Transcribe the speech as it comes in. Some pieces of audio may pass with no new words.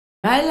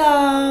My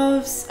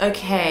loves!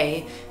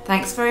 Okay,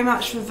 thanks very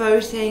much for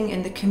voting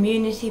in the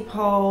community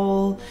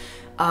poll.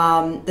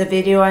 The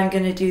video I'm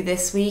going to do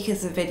this week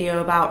is a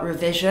video about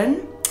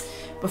revision.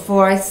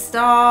 Before I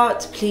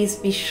start, please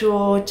be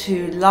sure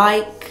to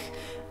like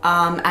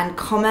and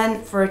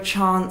comment for a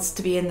chance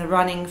to be in the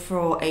running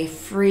for a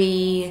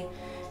free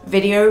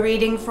video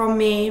reading from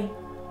me.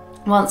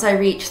 Once I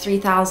reach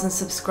 3,000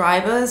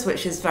 subscribers,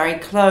 which is very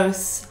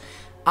close,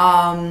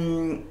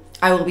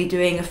 I will be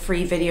doing a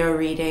free video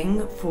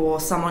reading for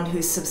someone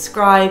who's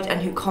subscribed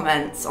and who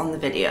comments on the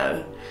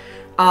video.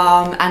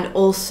 And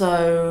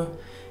also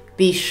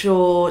be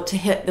sure to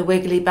hit the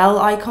wiggly bell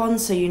icon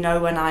so you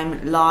know when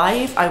I'm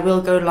live. I will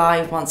go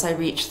live once I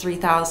reach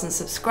 3,000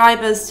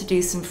 subscribers to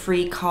do some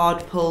free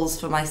card pulls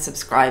for my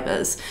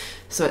subscribers.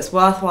 So it's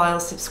worthwhile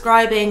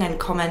subscribing and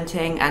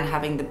commenting and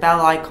having the bell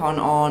icon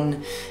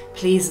on.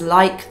 Please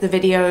like the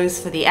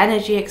videos for the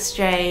energy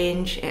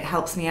exchange. It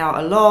helps me out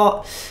a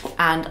lot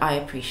and I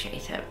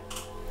appreciate it.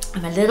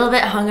 I'm a little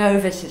bit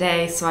hungover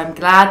today, so I'm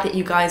glad that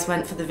you guys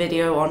went for the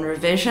video on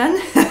revision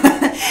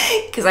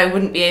because I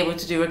wouldn't be able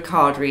to do a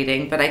card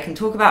reading, but I can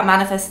talk about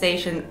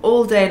manifestation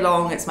all day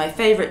long. It's my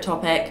favorite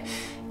topic,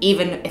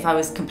 even if I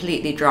was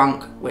completely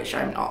drunk, which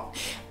I'm not.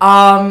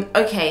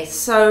 Okay,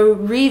 so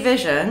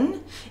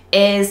revision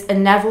is a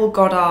Neville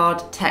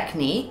Goddard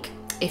technique.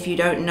 If you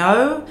don't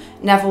know,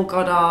 Neville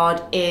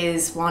Goddard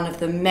is one of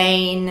the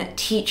main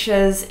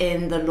teachers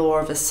in the law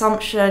of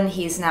assumption.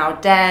 He's now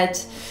dead,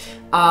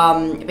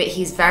 but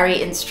he's very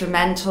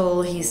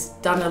instrumental. He's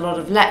done a lot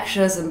of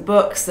lectures and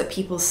books that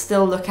people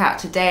still look at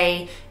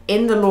today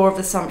in the law of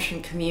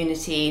assumption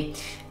community.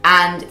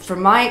 And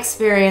from my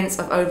experience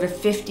of over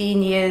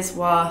 15 years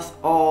worth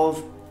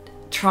of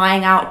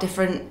trying out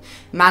different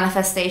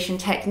manifestation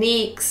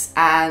techniques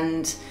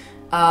and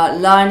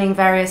learning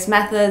various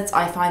methods,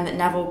 I find that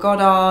Neville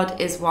Goddard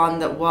is one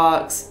that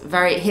works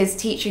his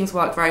teachings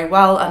work very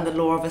well, and the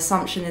law of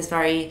assumption is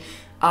very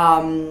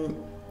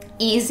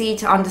easy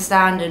to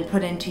understand and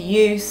put into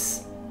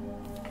use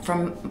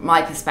from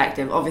my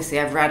perspective. Obviously,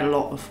 I've read a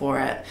lot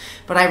before it,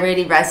 but I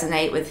really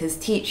resonate with his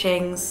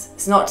teachings.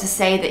 It's not to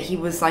say that he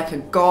was like a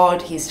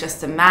god, he's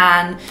just a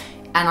man.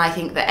 And I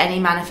think that any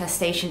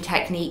manifestation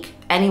technique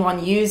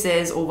anyone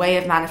uses or way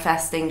of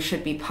manifesting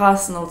should be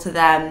personal to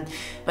them,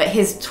 but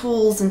his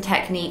tools and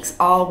techniques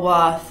are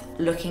worth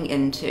looking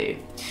into.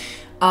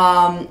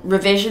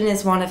 Revision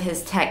is one of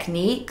his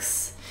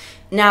techniques.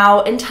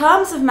 Now, in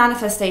terms of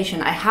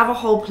manifestation, I have a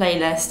whole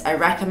playlist. I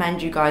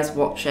recommend you guys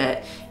watch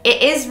it.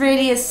 It is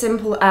really as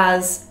simple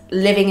as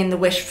living in the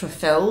wish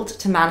fulfilled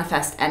to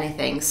manifest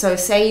anything. So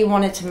say you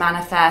wanted to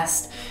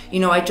manifest,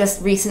 I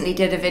just recently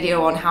did a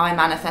video on how I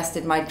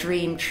manifested my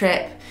dream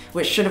trip,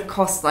 which should have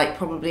cost like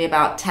probably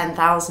about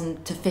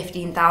 10,000 to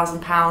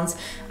 15,000 pounds.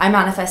 I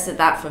manifested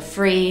that for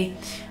free.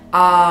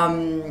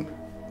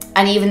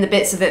 And even the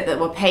bits of it that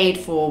were paid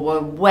for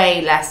were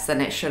way less than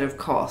it should have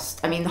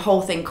cost. I mean, the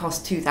whole thing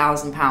cost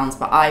 2,000 pounds,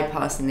 but I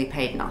personally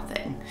paid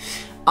nothing.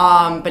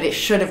 But it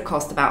should have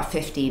cost about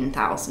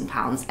 15,000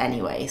 pounds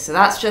anyway. So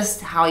that's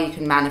just how you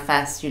can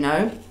manifest,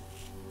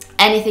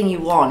 anything you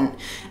want.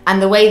 And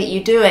the way that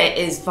you do it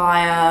is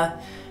via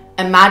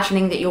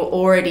imagining that you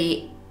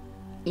already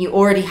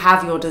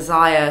have your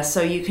desire.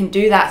 So you can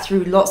do that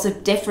through lots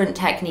of different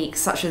techniques,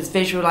 such as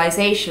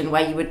visualization,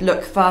 where you would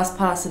look first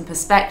person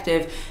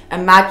perspective,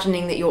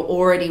 imagining that you're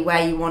already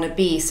where you want to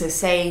be. So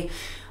say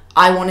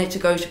I wanted to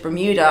go to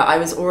Bermuda, I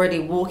was already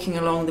walking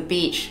along the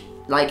beach,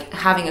 like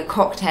having a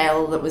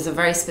cocktail that was a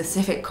very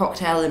specific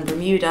cocktail in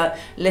Bermuda,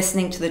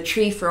 listening to the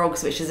tree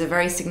frogs, which is a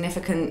very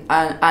significant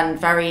and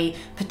very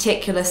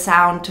particular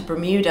sound to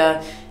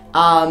Bermuda,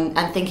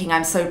 and thinking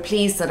I'm so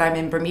pleased that I'm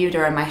in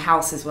Bermuda and my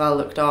house is well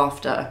looked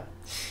after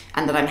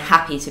and that I'm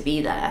happy to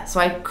be there. So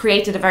I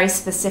created a very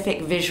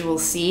specific visual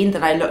scene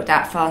that I looked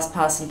at first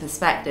person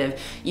perspective.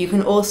 You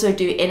can also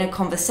do inner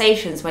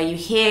conversations where you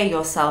hear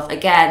yourself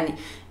again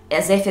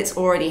as if it's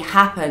already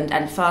happened,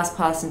 and first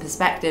person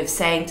perspective,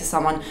 saying to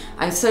someone,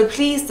 I'm so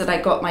pleased that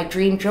I got my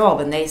dream job,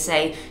 and they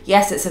say,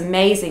 yes, it's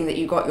amazing that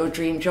you got your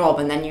dream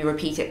job, and then you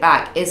repeat it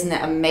back, isn't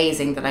it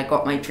amazing that I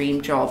got my dream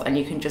job? And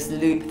you can just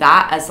loop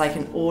that as like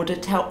an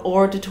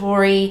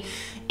auditory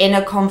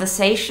inner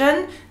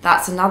conversation.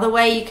 That's another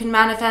way you can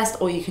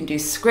manifest. Or you can do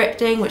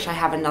scripting, which I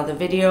have another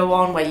video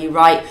on, where you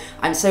write,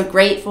 I'm so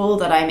grateful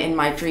that I'm in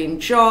my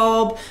dream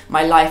job,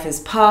 my life is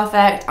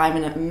perfect, I'm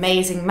an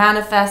amazing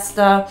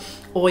manifester.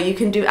 Or you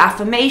can do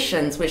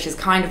affirmations, which is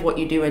kind of what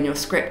you do in your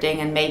scripting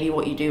and maybe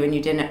what you do when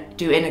you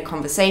do inner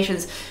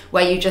conversations,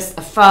 where you just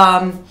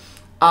affirm,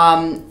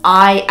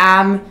 I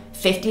am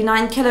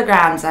 59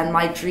 kilograms and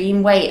my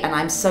dream weight, and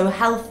I'm so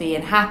healthy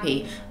and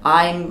happy.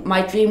 I'm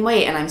my dream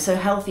weight and I'm so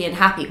healthy and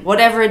happy.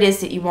 Whatever it is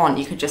that you want,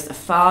 you could just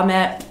affirm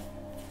it.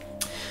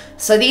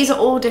 So these are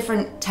all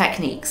different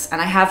techniques,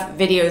 and I have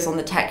videos on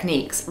the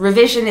techniques.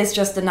 Revision is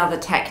just another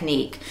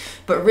technique,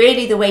 but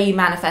really the way you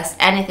manifest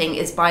anything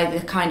is by the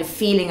kind of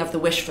feeling of the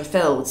wish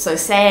fulfilled. So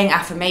saying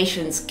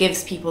affirmations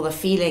gives people the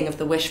feeling of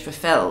the wish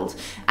fulfilled,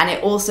 and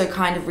it also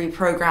kind of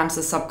reprograms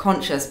the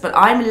subconscious. But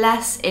I'm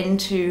less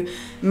into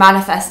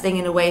manifesting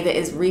in a way that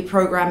is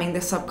reprogramming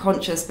the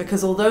subconscious,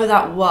 because although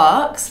that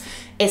works,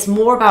 it's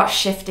more about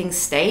shifting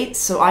states.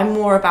 So I'm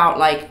more about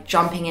like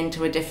jumping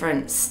into a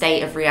different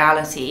state of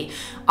reality.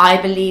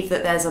 I believe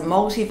that there's a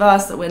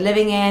multiverse that we're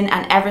living in,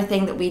 and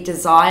everything that we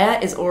desire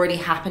is already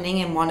happening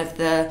in one of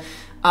the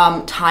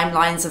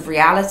timelines of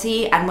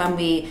reality. And when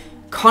we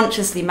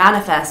consciously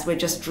manifest, we're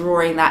just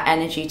drawing that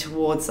energy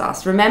towards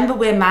us. Remember,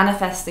 we're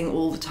manifesting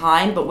all the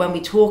time, but when we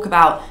talk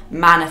about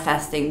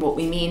manifesting, what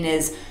we mean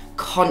is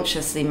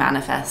consciously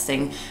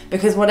manifesting,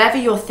 because whatever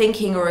you're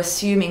thinking or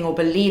assuming or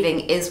believing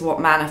is what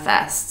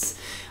manifests.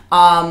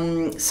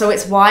 So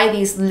it's why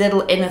these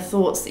little inner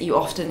thoughts that you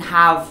often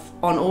have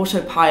on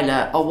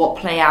autopilot are what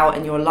play out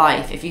in your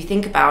life. If you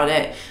think about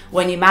it,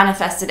 when you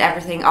manifested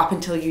everything up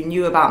until you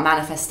knew about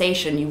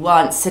manifestation, you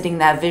weren't sitting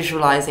there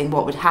visualizing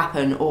what would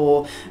happen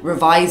or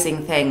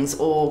revising things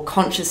or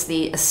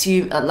consciously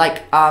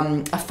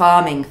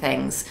affirming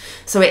things.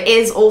 So it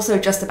is also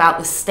just about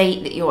the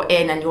state that you're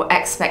in and your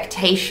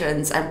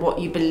expectations and what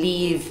you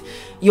believe,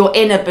 your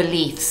inner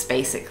beliefs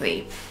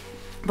basically.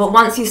 But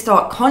once you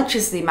start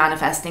consciously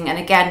manifesting, and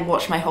again,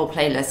 watch my whole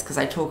playlist because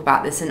I talk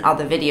about this in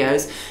other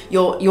videos,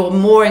 you're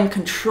more in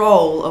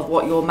control of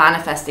what you're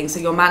manifesting. So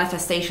your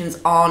manifestations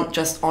aren't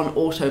just on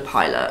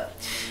autopilot,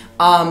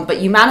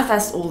 but you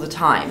manifest all the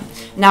time.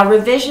 Now,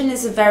 revision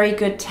is a very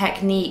good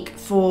technique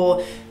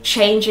for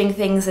changing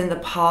things in the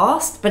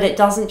past, but it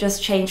doesn't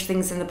just change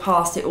things in the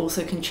past, it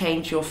also can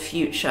change your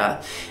future.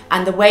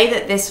 And the way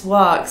that this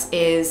works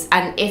is,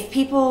 and if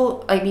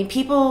people are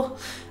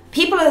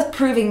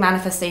proving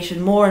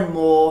manifestation more and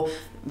more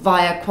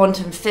via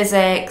quantum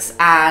physics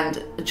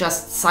and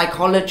just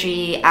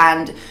psychology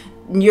and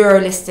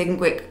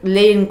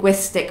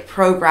neuro-linguistic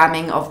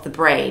programming of the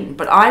brain.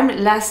 But I'm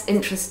less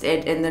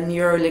interested in the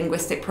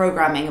neuro-linguistic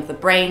programming of the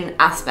brain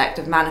aspect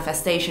of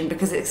manifestation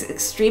because it's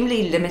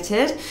extremely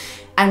limited.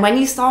 And when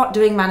you start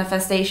doing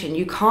manifestation,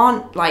 you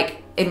can't,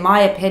 like, in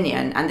my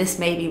opinion, and this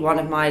may be one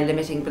of my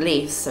limiting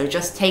beliefs, so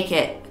just take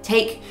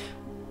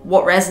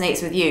what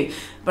resonates with you,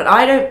 but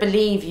I don't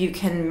believe you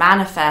can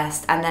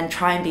manifest and then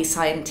try and be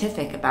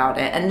scientific about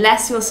it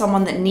unless you're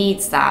someone that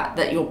needs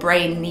that your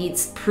brain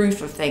needs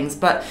proof of things.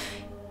 But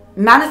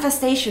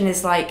manifestation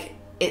is like,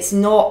 it's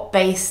not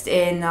based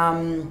in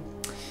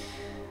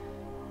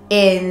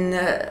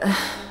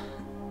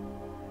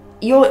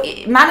your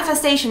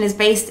manifestation is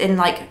based in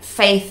like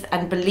faith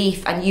and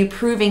belief and you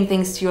proving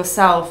things to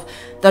yourself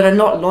that are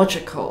not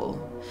logical.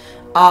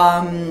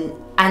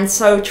 And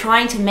so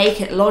trying to make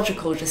it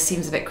logical just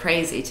seems a bit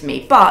crazy to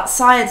me. But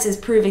science is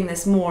proving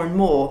this more and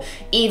more.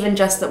 Even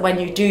just that when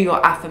you do your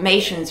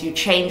affirmations, you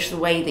change the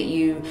way that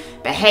you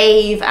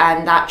behave,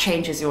 and that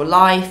changes your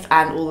life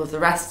and all of the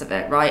rest of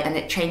it, right? And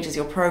it changes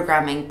your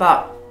programming.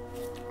 But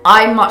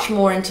I'm much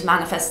more into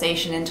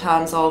manifestation in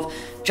terms of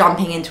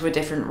jumping into a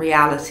different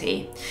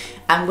reality.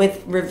 And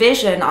with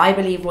revision, I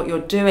believe what you're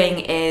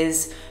doing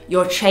is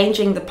you're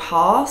changing the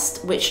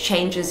past, which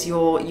changes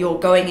you're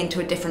going into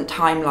a different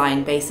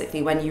timeline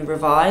basically when you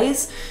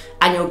revise,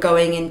 and you're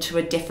going into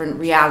a different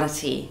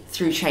reality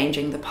through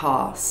changing the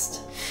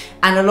past.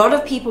 And a lot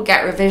of people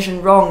get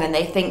revision wrong, and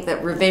they think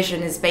that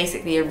revision is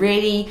basically a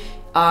really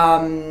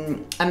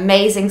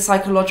amazing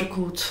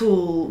psychological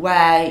tool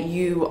where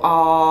you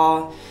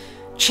are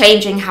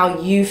changing how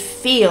you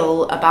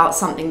feel about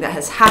something that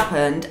has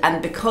happened,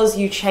 and because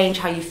you change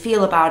how you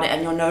feel about it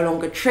and you're no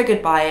longer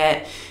triggered by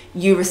it,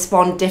 you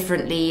respond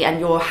differently and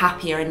you're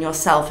happier in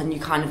yourself and you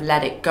kind of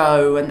let it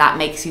go, and that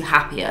makes you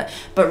happier.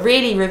 But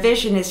really,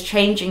 revision is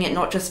changing it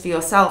not just for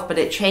yourself, but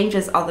it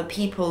changes other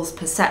people's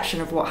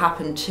perception of what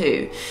happened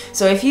too.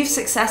 So if you've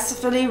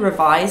successfully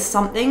revised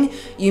something,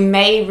 you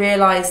may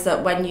realize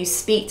that when you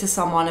speak to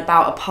someone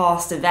about a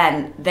past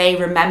event, they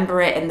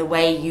remember it in the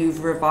way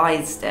you've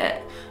revised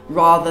it,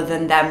 rather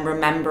than them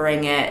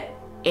remembering it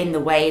in the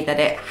way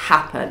that it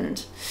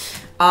happened.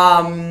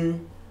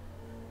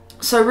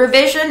 So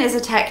revision is a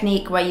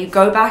technique where you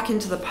go back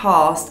into the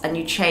past and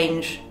you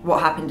change what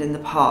happened in the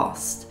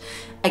past.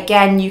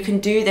 Again, you can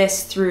do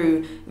this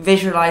through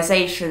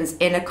visualizations,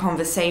 inner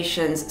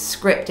conversations,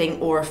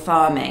 scripting, or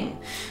affirming.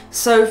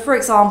 So for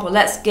example,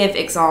 let's give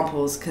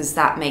examples because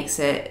that makes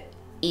it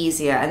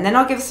easier. And then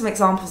I'll give some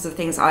examples of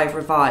things I've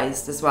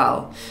revised as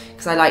well,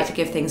 because I like to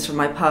give things from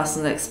my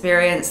personal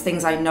experience,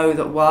 things I know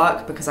that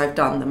work because I've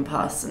done them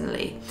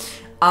personally.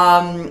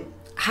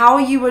 How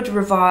you would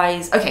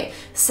revise, okay,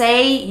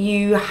 say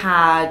you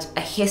had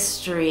a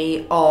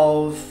history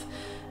of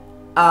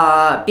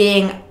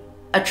being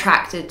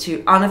attracted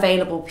to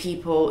unavailable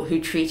people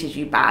who treated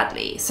you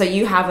badly. So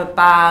you have a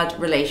bad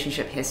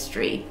relationship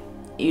history.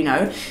 you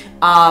know.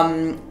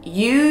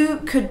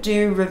 You could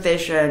do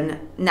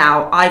revision.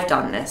 Now, I've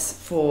done this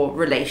for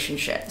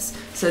relationships.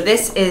 So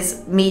this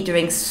is me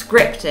doing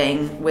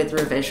scripting with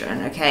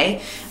revision,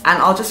 okay?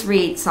 And I'll just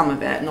read some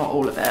of it, not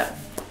all of it.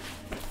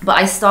 But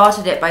I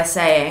started it by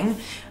saying,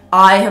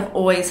 I have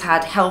always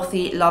had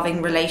healthy,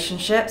 loving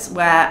relationships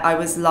where I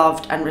was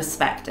loved and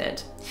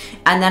respected.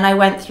 And then I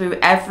went through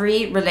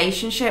every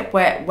relationship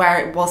where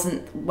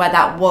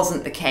that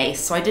wasn't the case.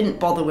 So I didn't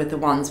bother with the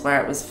ones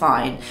where it was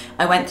fine.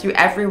 I went through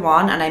every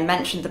one and I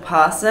mentioned the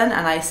person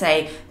and I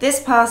say,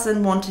 this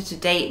person wanted to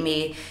date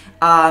me,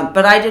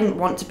 but I didn't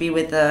want to be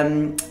with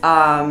them,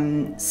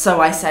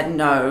 so I said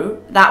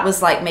no. That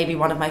was like maybe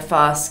one of my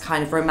first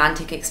kind of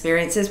romantic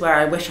experiences where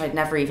I wish I'd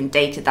never even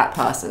dated that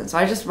person. So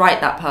I just write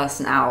that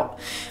person out.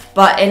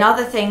 But in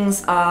other things,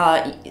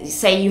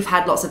 say you've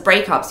had lots of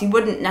breakups, you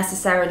wouldn't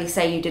necessarily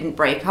say you didn't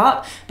break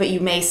up, but you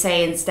may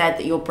say instead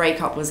that your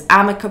breakup was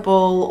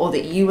amicable or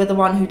that you were the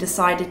one who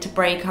decided to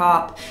break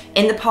up.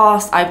 In the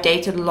past, I've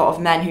dated a lot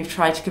of men who've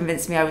tried to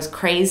convince me I was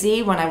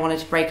crazy when I wanted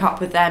to break up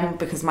with them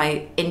because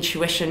my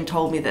intuition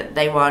told me that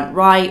they weren't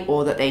right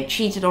or that they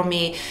cheated on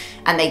me,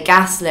 and they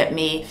gaslit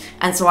me.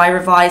 And so I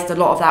revised a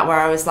lot of that where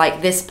I was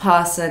like, this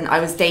person, I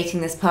was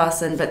dating this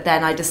person, but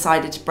then I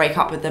decided to break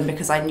up with them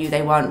because I knew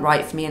they weren't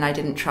right for me and I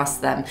didn't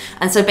trust them.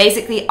 And so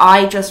basically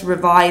I just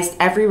revised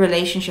every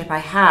relationship I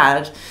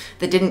had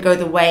that didn't go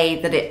the way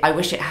that I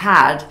wish it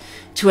had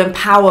to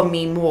empower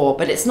me more.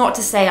 But it's not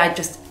to say I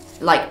just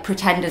like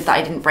pretended that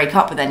I didn't break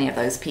up with any of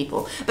those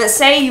people. But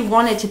say you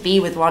wanted to be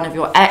with one of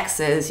your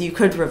exes, you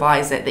could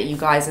revise it that you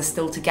guys are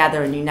still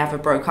together and you never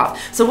broke up.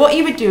 So what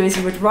you would do is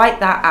you would write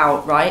that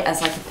out, right,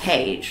 as like a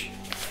page.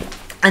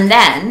 And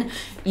then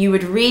you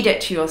would read it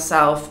to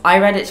yourself. I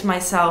read it to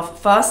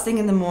myself first thing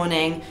in the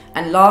morning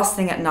and last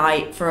thing at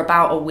night for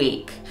about a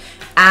week.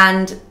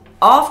 And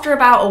after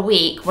about a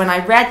week, when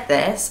I read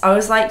this, I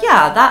was like,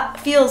 yeah, that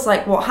feels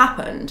like what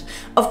happened.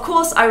 Of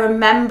course, I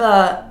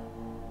remember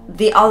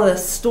the other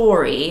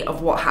story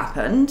of what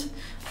happened,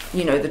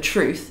 you know, the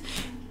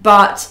truth,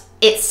 but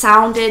it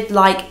sounded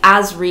like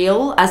as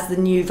real as the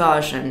new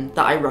version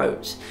that I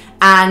wrote.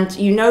 And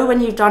you know when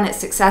you've done it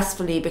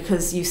successfully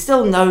because you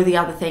still know the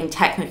other thing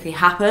technically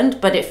happened,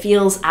 but it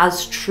feels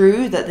as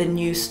true that the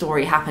new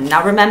story happened.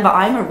 Now remember,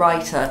 I'm a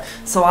writer,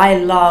 so I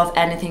love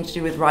anything to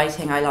do with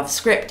writing. I love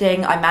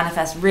scripting. I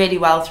manifest really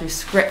well through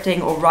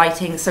scripting or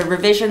writing. So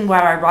revision,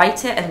 where I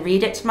write it and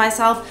read it to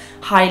myself,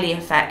 highly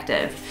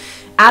effective.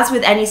 As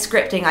with any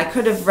scripting, I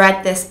could have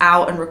read this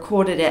out and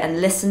recorded it and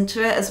listened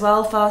to it as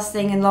well, first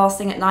thing and last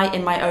thing at night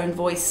in my own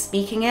voice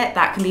speaking it.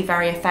 That can be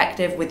very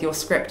effective with your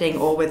scripting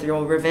or with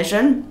your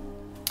revision.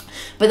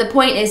 But the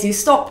point is you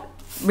stop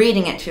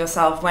reading it to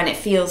yourself when it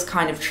feels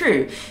kind of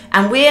true.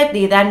 And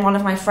weirdly, then one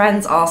of my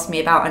friends asked me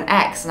about an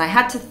ex and I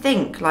had to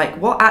think like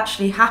what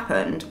actually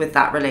happened with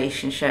that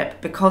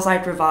relationship because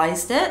I'd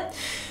revised it.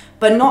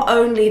 But not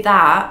only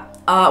that,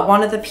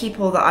 one of the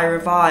people that I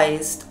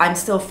revised, I'm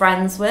still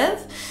friends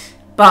with.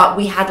 But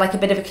we had like a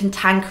bit of a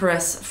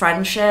cantankerous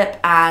friendship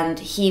and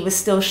he was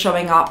still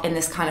showing up in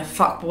this kind of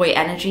fuckboy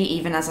energy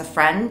even as a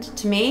friend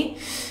to me.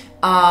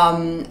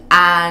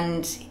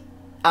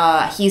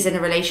 He's in a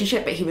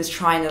relationship, but he was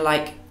trying to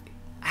like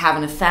have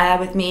an affair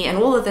with me and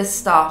all of this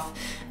stuff.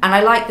 And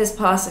I like this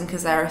person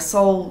because they're a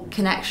soul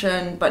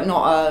connection, but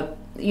not a,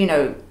 you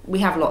know, we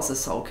have lots of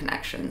soul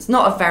connections.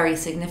 Not a very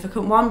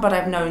significant one, but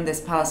I've known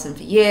this person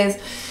for years.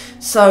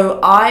 So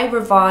I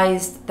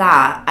revised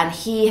that and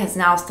he has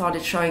now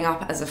started showing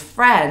up as a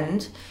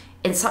friend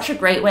in such a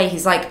great way.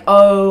 He's like,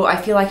 oh, I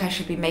feel like I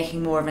should be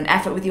making more of an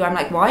effort with you. I'm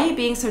like, why are you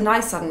being so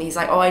nice suddenly? He's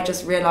like, oh, I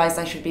just realized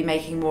I should be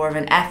making more of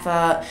an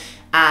effort.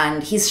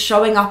 And he's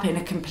showing up in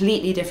a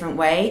completely different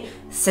way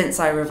since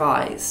I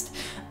revised.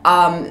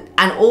 And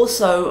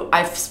also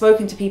I've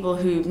spoken to people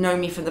who've known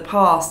me from the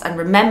past and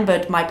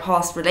remembered my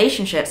past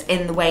relationships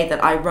in the way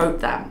that I wrote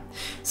them.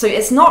 So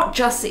it's not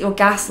just that you're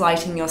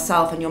gaslighting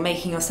yourself and you're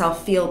making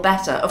yourself feel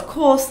better. Of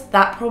course,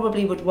 that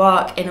probably would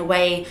work in a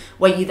way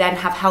where you then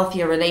have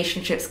healthier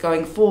relationships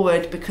going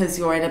forward because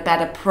you're in a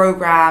better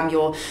program,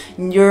 you're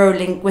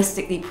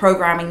neuro-linguistically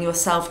programming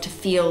yourself to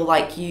feel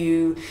like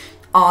you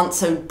aren't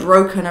so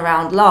broken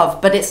around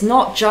love. But it's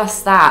not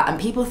just that, and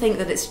people think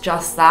that it's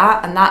just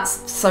that, and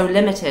that's so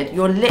limited.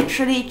 You're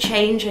literally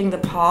changing the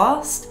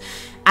past,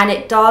 and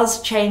it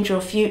does change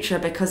your future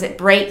because it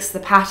breaks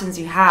the patterns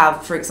you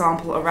have, for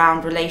example,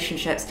 around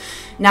relationships.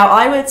 Now,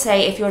 I would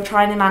say if you're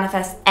trying to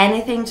manifest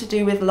anything to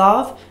do with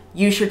love,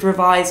 you should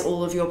revise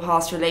all of your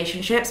past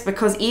relationships,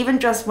 because even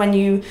just when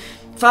you,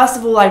 first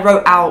of all, I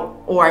wrote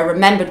out or I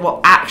remembered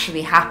what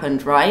actually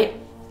happened, right?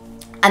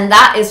 And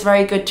that is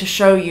very good to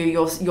show you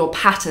your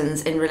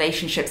patterns in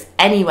relationships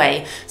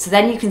anyway. So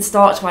then you can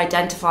start to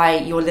identify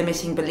your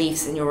limiting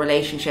beliefs in your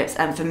relationships.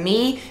 And for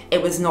me,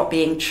 it was not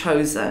being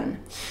chosen.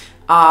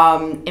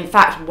 In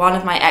fact, one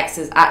of my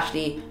exes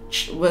actually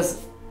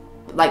was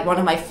like one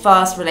of my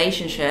first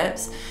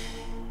relationships.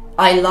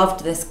 I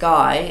loved this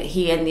guy.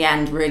 He in the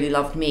end really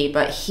loved me.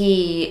 But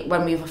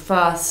when we were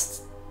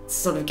first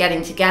sort of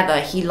getting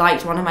together, he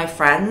liked one of my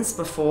friends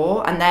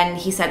before, and then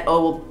he said,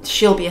 oh, well,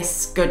 she'll be a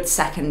good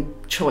second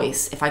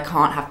choice if I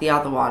can't have the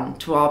other one,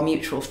 to our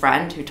mutual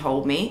friend who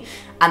told me.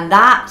 And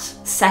that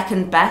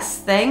second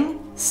best thing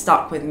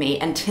stuck with me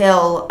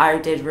until I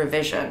did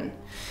revision.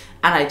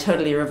 And I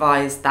totally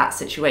revised that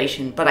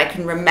situation. But I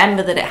can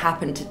remember that it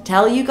happened to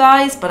tell you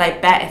guys, but I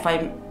bet if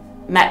I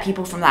met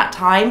people from that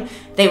time,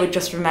 they would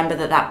just remember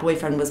that that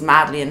boyfriend was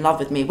madly in love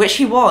with me, which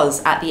he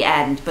was at the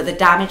end, but the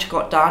damage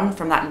got done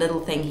from that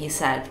little thing he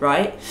said,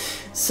 right?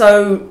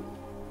 So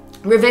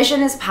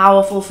revision is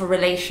powerful for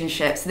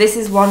relationships. This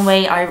is one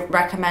way I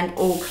recommend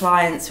all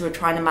clients who are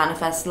trying to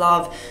manifest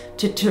love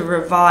to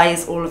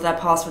revise all of their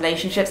past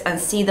relationships and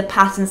see the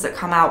patterns that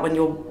come out when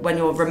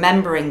you're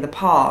remembering the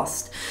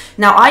past.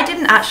 Now, I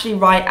didn't actually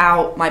write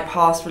out my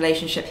past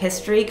relationship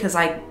history because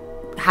I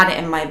had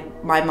it in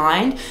my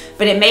mind,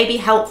 but it may be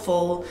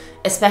helpful,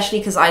 especially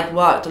because I'd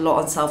worked a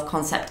lot on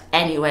self-concept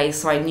anyway,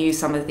 so I knew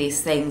some of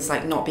these things,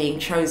 like not being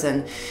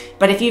chosen.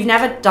 But if you've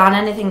never done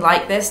anything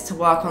like this to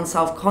work on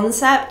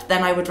self-concept,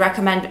 then I would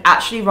recommend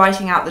actually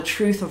writing out the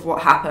truth of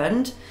what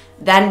happened,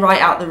 then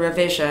write out the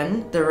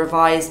revision, the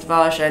revised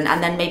version,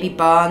 and then maybe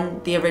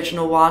burn the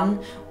original one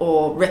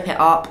or rip it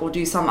up or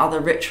do some other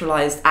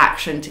ritualized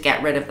action to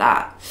get rid of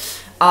that.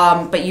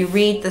 But you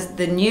read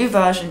the new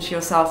version to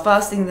yourself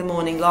first thing in the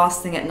morning,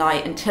 last thing at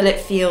night, until it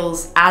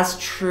feels as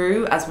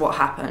true as what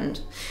happened.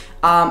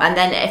 And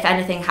then if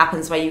anything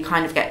happens where you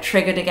kind of get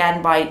triggered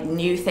again by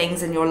new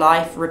things in your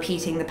life,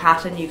 repeating the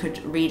pattern, you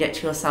could read it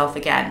to yourself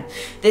again.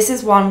 This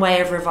is one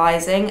way of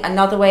revising.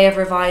 Another way of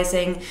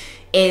revising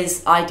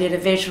is I did a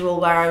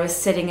visual where I was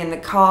sitting in the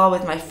car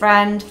with my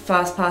friend,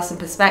 first person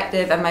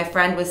perspective, and my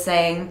friend was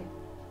saying,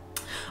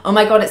 oh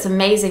my God, it's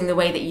amazing the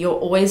way that you're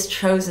always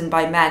chosen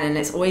by men and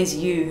it's always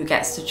you who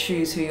gets to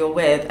choose who you're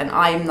with. And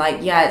I'm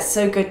like, yeah, it's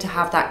so good to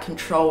have that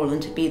control and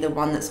to be the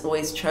one that's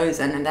always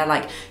chosen. And they're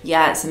like,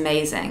 yeah, it's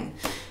amazing.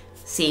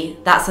 See,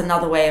 that's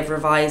another way of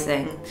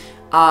revising.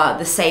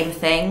 The same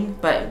thing,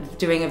 but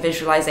doing a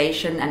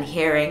visualization and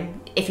hearing.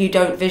 If you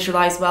don't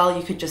visualize well,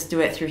 you could just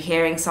do it through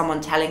hearing someone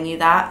telling you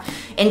that.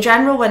 In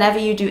general, whenever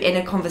you do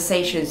inner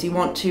conversations, you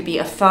want to be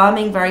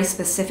affirming very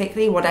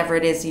specifically whatever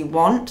it is you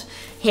want,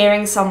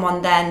 hearing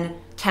someone then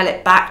tell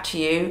it back to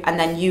you, and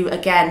then you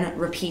again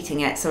repeating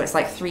it. So it's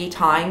like 3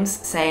 times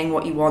saying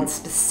what you want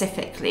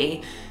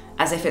specifically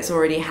as if it's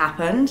already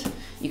happened.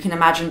 You can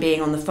imagine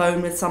being on the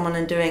phone with someone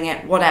and doing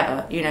it,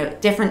 whatever, you know,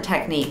 different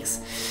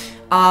techniques.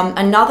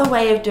 Another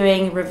way of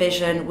doing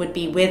revision would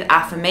be with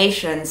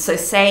affirmations. So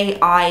say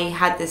I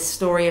had this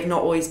story of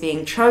not always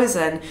being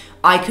chosen,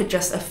 I could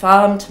just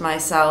affirm to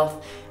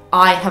myself,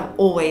 I have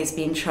always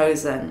been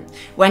chosen.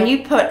 When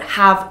you put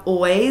have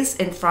always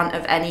in front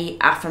of any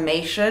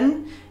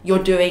affirmation,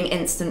 you're doing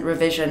instant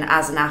revision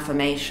as an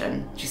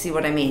affirmation. Do you see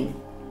what I mean?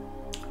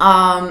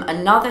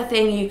 Another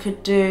thing you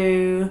could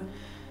do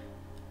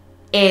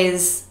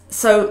is,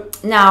 so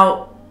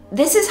now,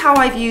 this is how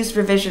I've used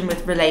revision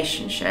with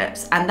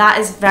relationships, and that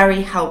is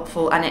very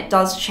helpful, and it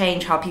does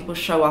change how people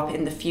show up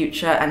in the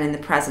future and in the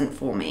present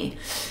for me.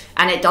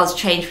 And it does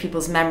change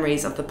people's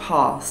memories of the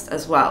past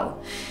as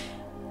well.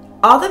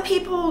 Other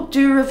people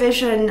do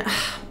revision.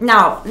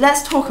 Now,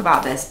 let's talk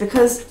about this,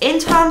 because in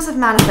terms of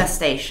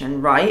manifestation,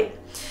 right,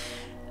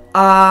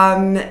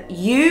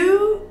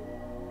 you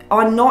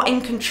are not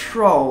in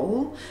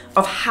control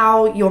of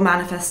how your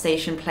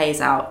manifestation plays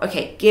out.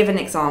 Okay, give an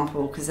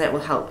example, because it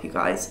will help you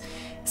guys.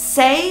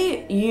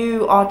 Say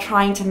you are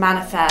trying to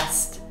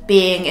manifest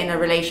being in a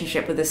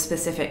relationship with a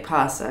specific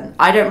person.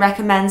 I don't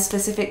recommend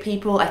specific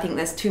people. I think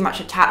there's too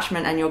much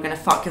attachment and you're going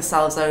to fuck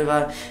yourselves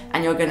over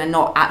and you're going to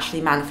not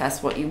actually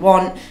manifest what you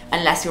want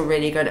unless you're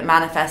really good at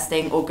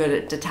manifesting or good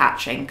at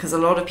detaching, because a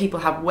lot of people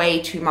have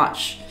way too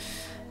much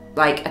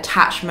like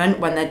attachment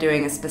when they're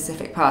doing a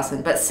specific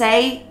person. But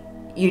say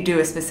you do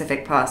a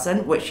specific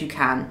person, which you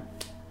can,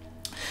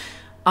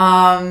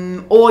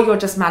 or you're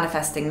just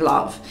manifesting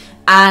love,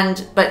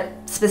 but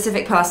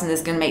specific person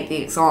is going to make the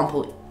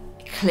example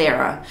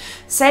clearer.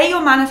 Say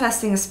you're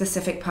manifesting a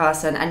specific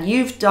person and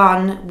you've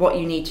done what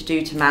you need to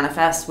do to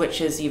manifest,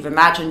 which is you've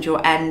imagined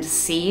your end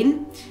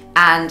scene,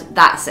 and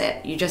that's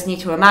it. You just need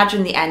to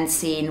imagine the end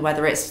scene,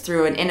 whether it's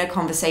through an inner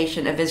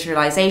conversation, a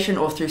visualization,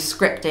 or through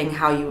scripting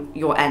how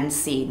your end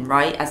scene,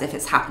 right, as if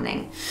it's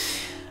happening.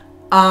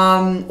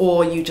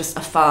 Or you just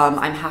affirm,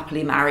 I'm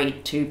happily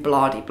married to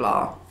blah de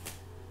blah.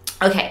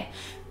 Okay,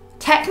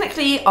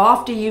 technically,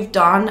 after you've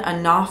done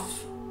enough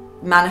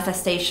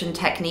manifestation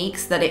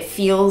techniques that it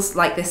feels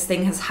like this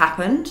thing has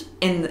happened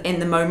in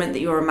the moment that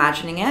you're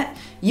imagining it,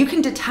 you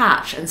can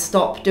detach and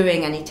stop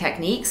doing any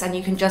techniques, and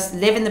you can just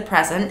live in the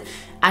present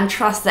and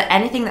trust that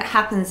anything that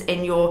happens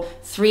in your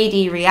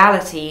 3D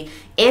reality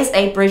is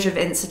a bridge of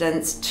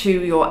incidents to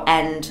your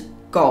end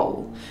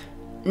goal.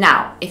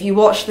 Now, if you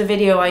watched the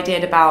video I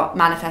did about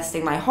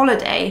manifesting my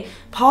holiday,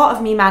 part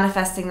of me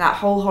manifesting that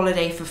whole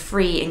holiday for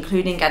free,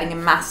 including getting a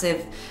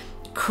massive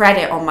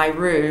credit on my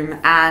room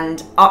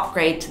and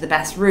upgrade to the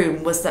best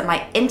room, was that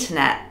my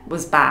internet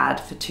was bad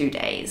for 2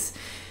 days.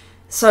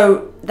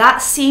 So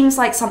that seems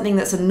like something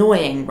that's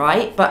annoying,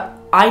 right? But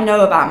I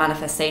know about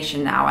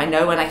manifestation now. I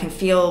know when I can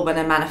feel when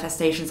a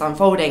manifestation's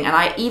unfolding. And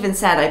I even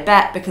said, I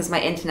bet because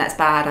my internet's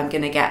bad, I'm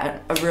going to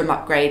get a room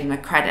upgrade and a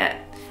credit.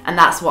 And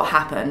that's what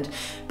happened.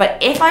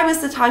 But if I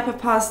was the type of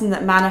person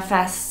that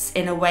manifests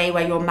in a way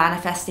where you're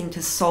manifesting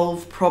to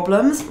solve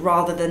problems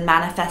rather than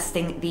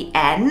manifesting the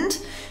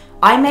end,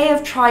 I may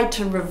have tried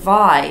to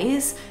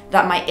revise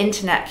that my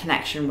internet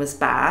connection was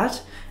bad,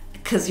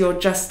 because you're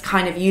just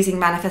kind of using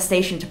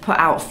manifestation to put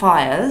out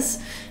fires.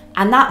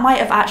 And that might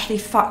have actually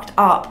fucked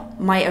up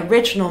my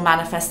original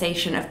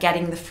manifestation of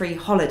getting the free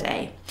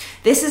holiday.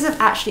 This is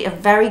actually a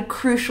very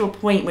crucial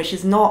point, which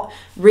is not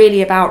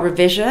really about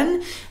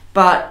revision,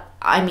 but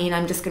I mean,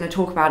 I'm just going to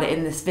talk about it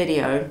in this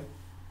video.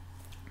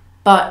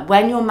 But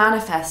when you're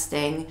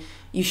manifesting,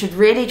 you should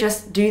really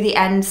just do the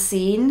end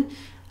scene,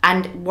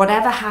 and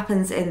whatever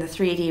happens in the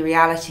 3D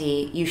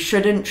reality, you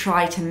shouldn't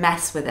try to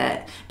mess with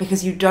it,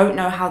 because you don't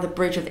know how the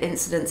bridge of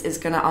incidents is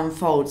going to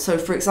unfold. So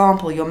for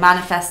example, you're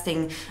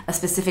manifesting a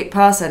specific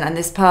person and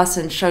this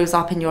person shows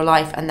up in your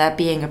life and they're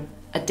being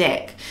a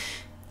dick.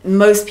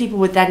 Most people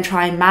would then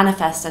try and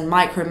manifest and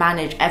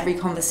micromanage every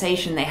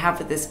conversation they have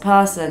with this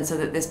person, so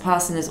that this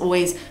person is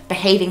always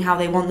behaving how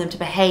they want them to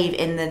behave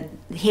in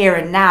the here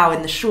and now,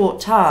 in the short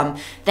term.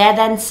 They're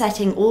then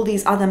setting all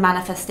these other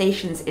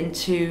manifestations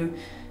into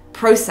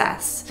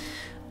process.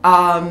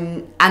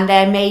 And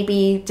they may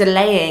be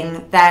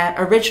delaying their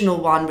original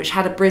one, which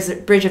had a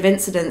bridge of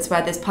incidents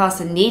where this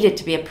person needed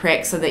to be a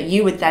prick so that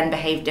you would then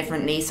behave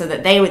differently, so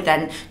that they would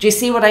then... Do you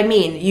see what I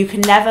mean? You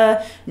can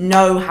never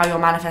know how your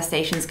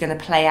manifestation is going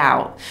to play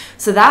out.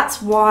 So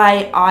that's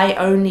why I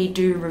only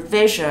do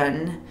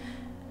revision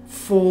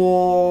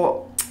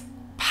for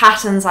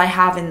patterns I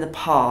have in the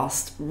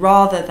past,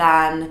 rather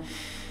than...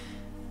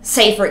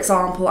 Say, for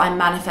example, I'm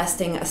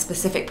manifesting a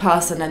specific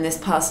person and this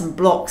person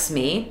blocks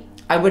me.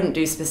 I wouldn't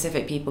do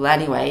specific people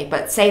anyway,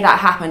 but say that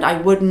happened, I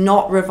would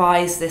not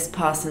revise this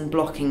person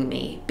blocking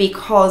me,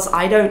 because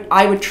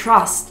I would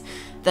trust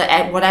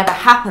that whatever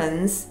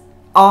happens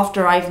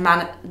after I've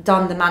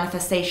done the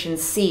manifestation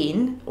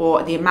scene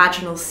or the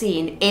imaginal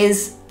scene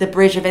is the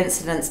bridge of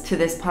incidents to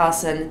this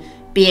person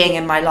being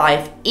in my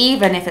life,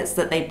 even if it's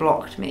that they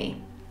blocked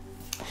me.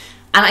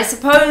 And I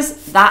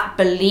suppose that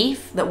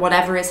belief that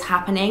whatever is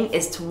happening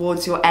is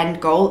towards your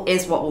end goal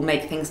is what will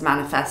make things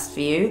manifest for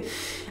you.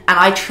 And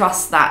I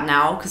trust that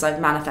now because I've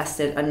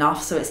manifested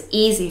enough, so it's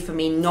easy for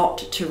me not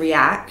to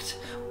react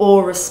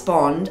or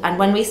respond. And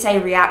when we say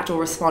react or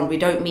respond, we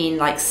don't mean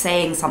like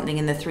saying something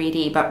in the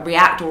 3D, but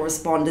react or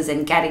respond as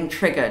in getting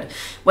triggered.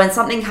 When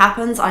something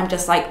happens, I'm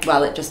just like,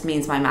 well, it just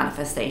means my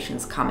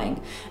manifestation's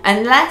coming.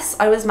 Unless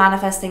I was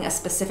manifesting a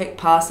specific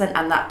person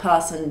and that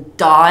person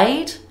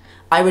died,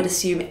 I would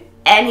assume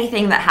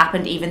anything that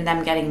happened, even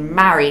them getting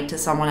married to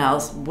someone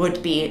else,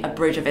 would be a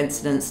bridge of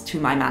incidents to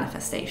my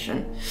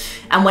manifestation.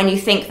 And when you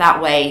think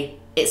that way,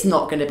 it's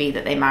not going to be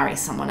that they marry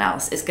someone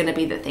else. It's going to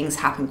be that things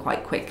happen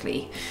quite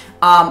quickly.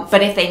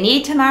 But if they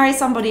need to marry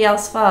somebody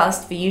else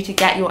first for you to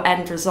get your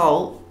end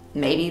result,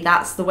 maybe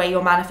that's the way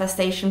your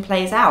manifestation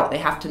plays out. They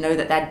have to know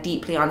that they're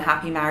deeply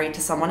unhappy married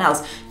to someone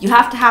else. You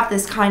have to have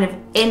this kind of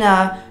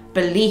inner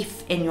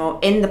belief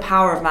in the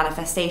power of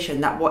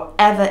manifestation, that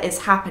whatever is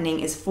happening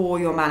is for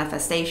your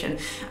manifestation.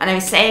 And I'm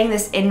saying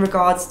this in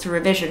regards to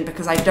revision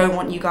because I don't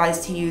want you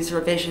guys to use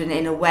revision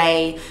in a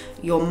way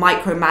you're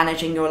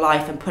micromanaging your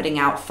life and putting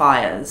out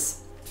fires.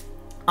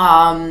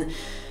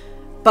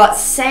 But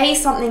say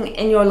something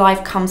in your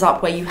life comes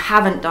up where you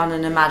haven't done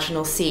an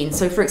imaginal scene.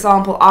 So for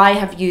example, I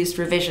have used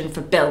revision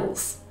for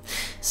bills.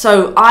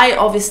 So I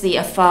obviously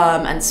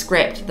affirm and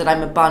script that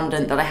I'm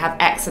abundant, that I have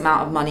X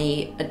amount of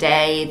money a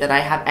day, that I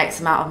have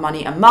X amount of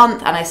money a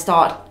month, and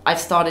I've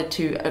started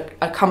to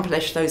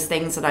accomplish those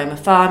things that I'm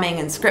affirming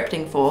and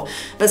scripting for.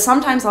 But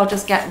sometimes I'll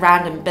just get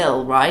random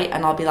bill, right?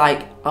 And I'll be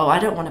like, oh, I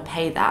don't want to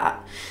pay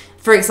that.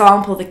 For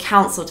example, the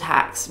council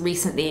tax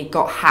recently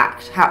got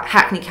hacked.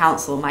 Hackney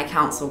Council, my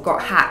council,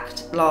 got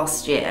hacked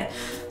last year.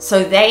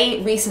 So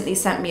they recently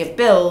sent me a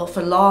bill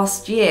for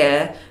last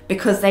year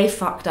because they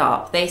fucked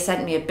up. They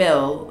sent me a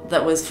bill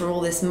that was for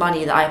all this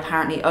money that I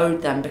apparently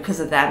owed them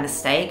because of their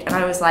mistake. And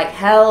I was like,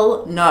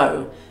 hell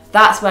no.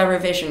 That's where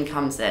revision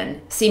comes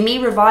in. See, me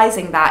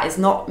revising that is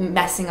not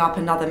messing up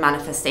another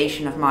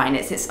manifestation of mine.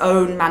 It's its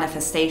own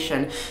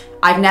manifestation.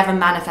 I've never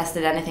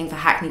manifested anything for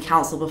Hackney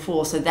Council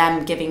before, so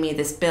them giving me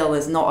this bill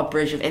is not a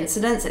bridge of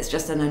incidents. It's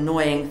just an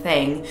annoying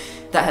thing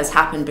that has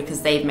happened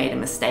because they've made a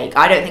mistake.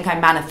 I don't think I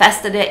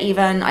manifested it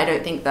even. I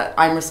don't think that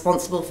I'm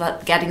responsible for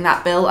getting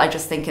that bill. I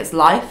just think it's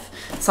life.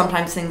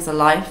 Sometimes things are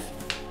life.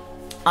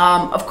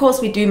 Of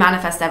course, we do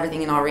manifest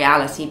everything in our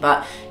reality,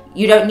 but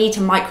you don't need to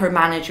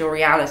micromanage your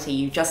reality.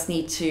 You just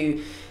need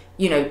to,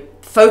 you know,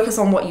 focus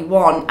on what you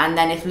want. And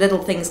then if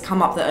little things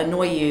come up that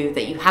annoy you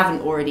that you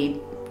haven't already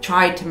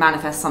tried to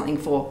manifest something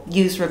for,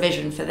 use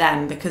revision for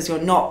them because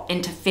you're not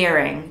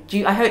interfering.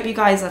 I hope you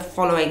guys are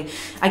following.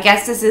 I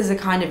guess this is a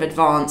kind of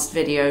advanced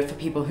video for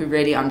people who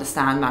really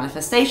understand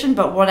manifestation,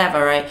 but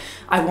whatever.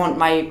 I want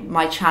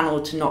my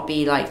channel to not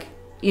be like,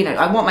 you know,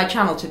 I want my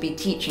channel to be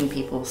teaching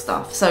people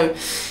stuff. So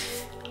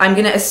I'm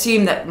going to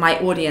assume that my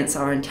audience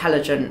are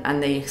intelligent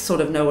and they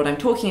sort of know what I'm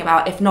talking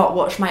about. If not,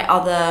 watch my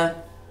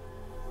other,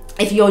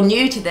 if you're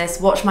new to this,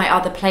 watch my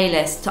other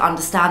playlist to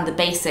understand the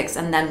basics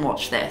and then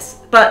watch this.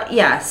 But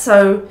yeah,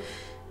 so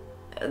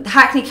the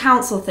Hackney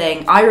Council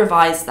thing, I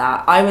revised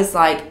that. I was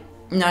like,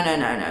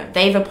 no.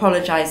 They've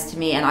apologized to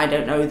me and I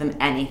don't owe them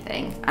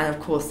anything. And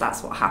of course,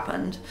 that's what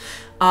happened.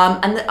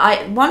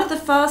 One of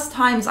the first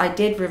times I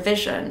did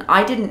revision,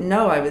 I didn't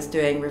know I was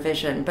doing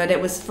revision, but it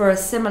was for a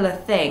similar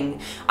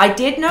thing. I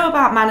did know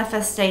about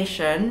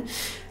manifestation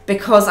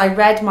because I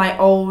read my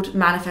old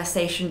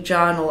manifestation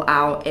journal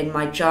out in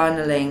my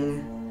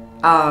journaling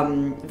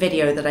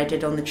video that I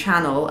did on the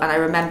channel, and I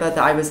remember that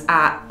I was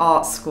at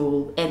art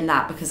school in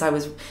that because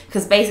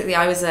basically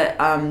I was at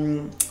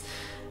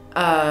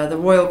the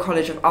Royal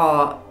College of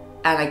Art,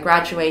 and I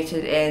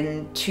graduated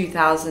in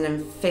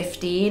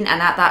 2015,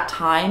 and at that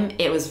time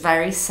it was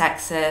very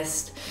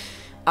sexist.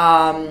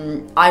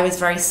 I was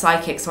very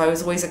psychic, so I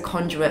was always a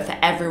conduit for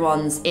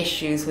everyone's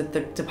issues with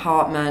the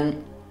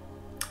department.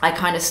 I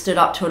kind of stood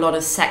up to a lot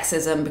of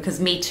sexism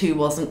because Me Too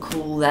wasn't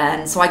cool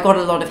then, so I got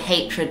a lot of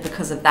hatred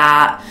because of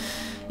that.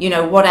 You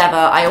know, whatever.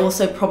 I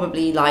also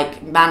probably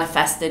like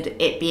manifested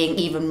it being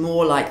even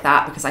more like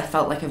that because I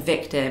felt like a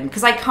victim,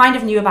 because I kind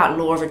of knew about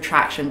law of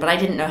attraction, but I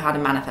didn't know how to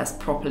manifest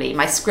properly.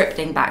 My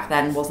scripting back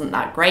then wasn't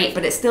that great,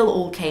 but it still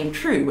all came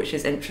true, which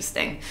is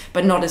interesting,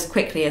 but not as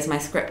quickly as my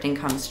scripting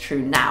comes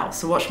true now.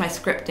 So watch my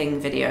scripting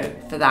video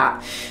for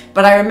that.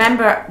 But I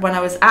remember when I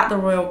was at the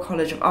Royal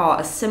College of Art,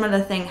 a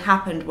similar thing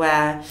happened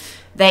where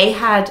they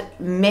had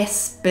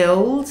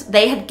misbilled.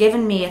 They had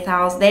given me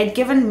they had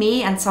given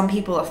me and some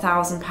people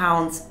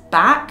 £1,000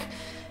 back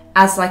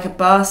as like a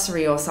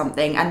bursary or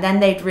something, and then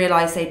they'd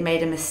realized they'd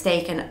made a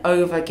mistake and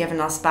over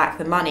given us back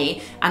the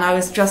money. And I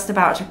was just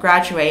about to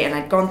graduate, and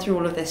I'd gone through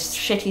all of this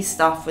shitty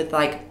stuff with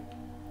like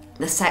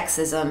the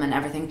sexism and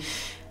everything,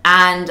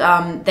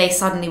 and they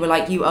suddenly were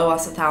like, you owe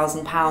us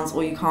 £1,000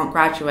 or you can't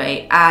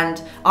graduate.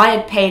 And I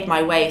had paid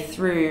my way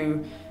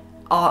through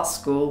art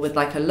school with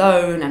like a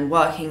loan and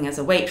working as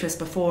a waitress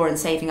before and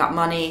saving up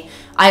money.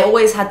 I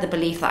always had the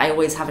belief that I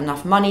always have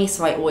enough money,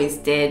 so I always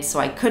did, so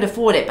I could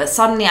afford it. But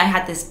suddenly I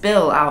had this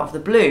bill out of the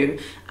blue,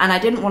 and I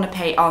didn't want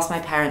to ask my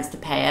parents to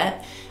pay it.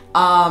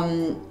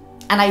 And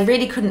I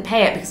really couldn't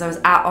pay it because I was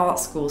at art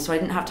school, so I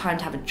didn't have time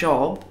to have a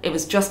job. It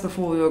was just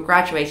before we were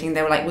graduating.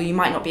 They were like, well, you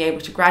might not be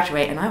able to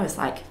graduate. And I was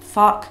like,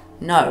 fuck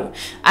no.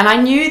 And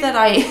I knew that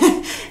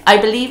I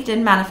believed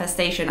in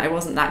manifestation. I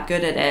wasn't that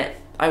good at it.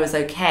 I was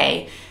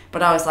okay.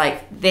 But I was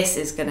like, this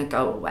is gonna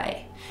go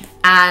away.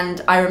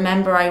 And I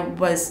remember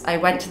I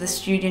went to the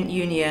student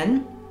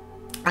union,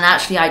 and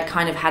actually I'd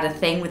kind of had a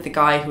thing with the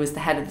guy who was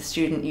the head of the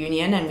student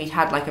union, and we'd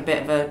had like a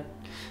bit of a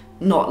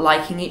not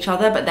liking each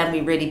other, but then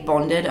we really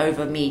bonded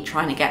over me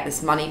trying to get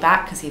this money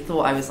back because he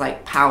thought I was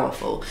like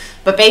powerful.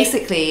 But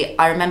basically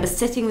I remember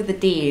sitting with the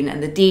dean,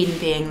 and the dean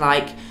being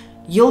like,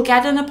 you'll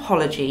get an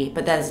apology,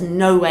 but there's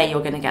no way you're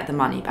going to get the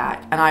money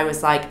back. And I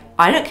was like,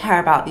 I don't care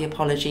about the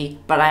apology,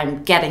 but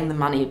I'm getting the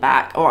money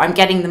back, or I'm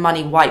getting the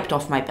money wiped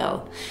off my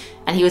bill.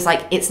 And he was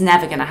like, it's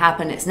never going to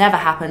happen. It's never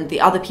happened. The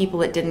other people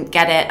that didn't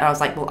get it. And I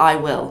was like, well, I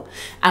will.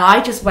 And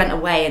I just went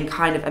away and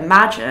kind of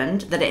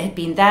imagined that it had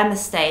been their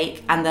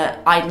mistake and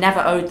that I'd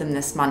never owed them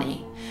this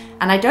money.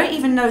 And I don't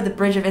even know the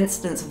bridge of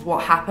incidents of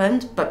what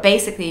happened, but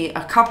basically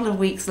a couple of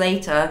weeks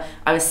later,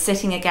 I was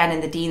sitting again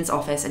in the dean's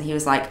office, and he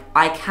was like,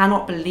 I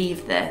cannot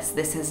believe this.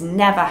 This has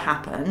never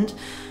happened.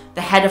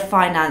 The head of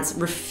finance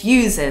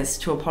refuses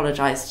to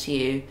apologize to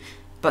you,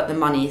 but the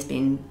money's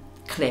been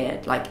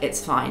cleared. Like,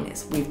 it's fine.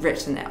 We've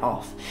written it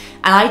off.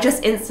 And I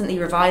just instantly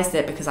revised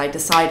it because I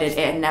decided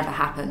it had never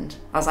happened.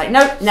 I was like,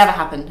 nope, never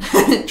happened.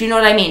 Do you know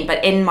what I mean?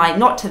 But in my,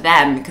 not to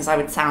them because I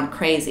would sound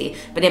crazy,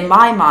 but in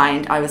my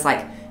mind, I was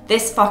like,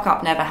 this fuck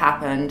up never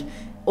happened,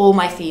 all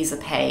my fees are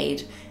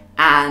paid,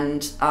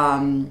 and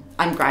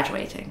I'm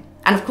graduating.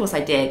 And of course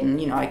I did,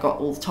 and you know, I got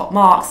all the top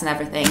marks and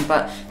everything,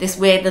 but this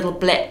weird little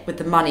blip with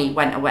the money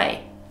went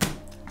away.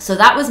 So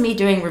that was me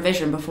doing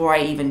revision before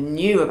I even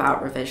knew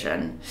about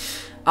revision.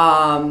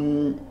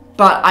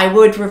 But I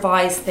would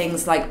revise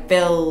things like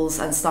bills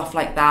and stuff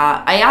like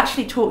that. I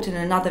actually talked in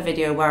another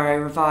video where I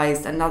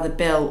revised another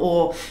bill,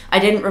 or I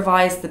didn't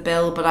revise the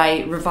bill, but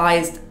I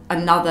revised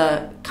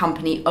another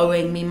company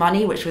owing me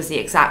money, which was the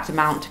exact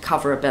amount to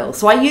cover a bill.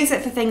 So I use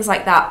it for things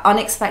like that,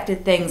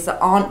 unexpected things that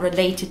aren't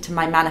related to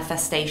my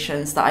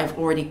manifestations that I've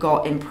already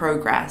got in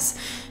progress.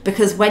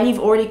 Because when you've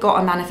already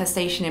got a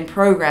manifestation in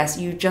progress,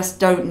 you just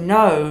don't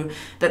know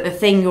that the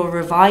thing you're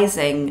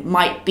revising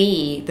might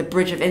be the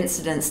bridge of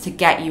incidents to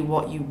get you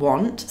what you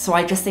want. So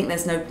I just think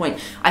there's no point.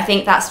 I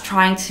think that's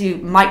trying to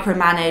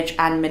micromanage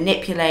and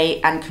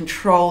manipulate and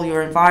control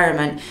your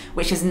environment,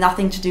 which has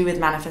nothing to do with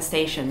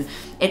manifestation.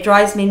 It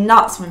drives me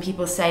nuts when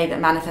people say that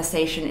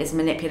manifestation is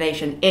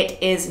manipulation.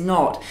 It is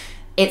not.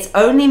 It's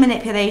only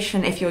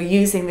manipulation if you're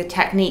using the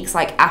techniques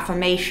like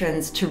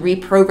affirmations to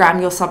reprogram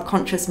your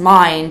subconscious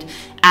mind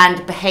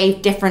and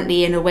behave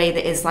differently in a way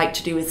that is like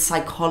to do with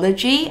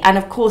psychology. And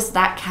of course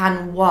that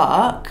can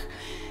work,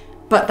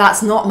 But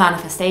that's not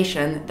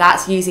manifestation.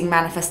 That's using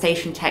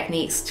manifestation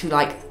techniques to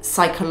like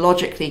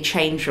psychologically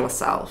change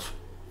yourself.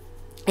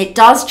 It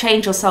does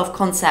change your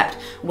self-concept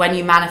when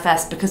you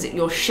manifest because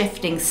you're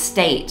shifting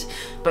state.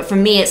 But for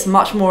me, it's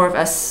much more of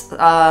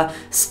a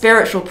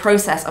spiritual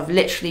process of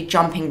literally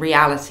jumping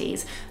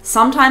realities.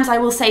 Sometimes I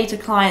will say to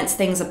clients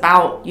things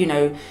about, you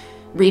know,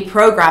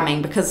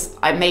 reprogramming because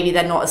maybe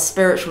they're not as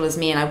spiritual as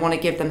me and I want to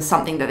give them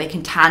something that they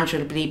can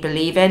tangibly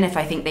believe in if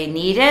I think they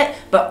need it.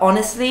 But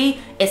honestly,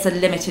 it's a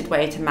limited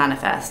way to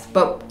manifest.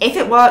 But if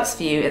it works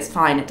for you, it's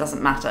fine, it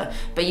doesn't matter.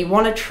 But you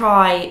want to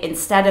try,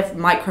 instead of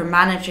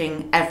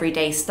micromanaging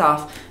everyday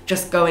stuff,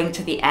 just going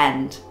to the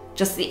end.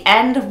 Just the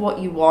end of what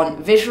you want,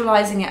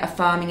 visualizing it,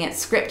 affirming it,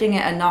 scripting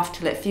it enough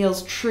till it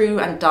feels true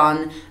and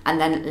done,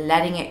 and then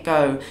letting it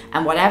go.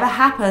 And whatever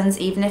happens,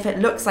 even if it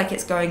looks like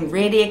it's going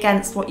really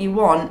against what you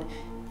want,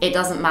 it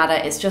doesn't matter.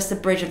 It's just a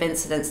bridge of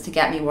incidents to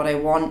get me what I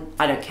want.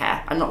 I don't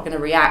care. I'm not going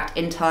to react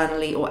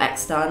internally or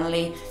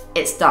externally.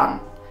 It's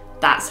done.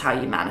 That's how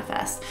you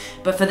manifest.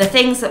 But for the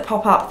things that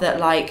pop up that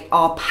like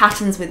are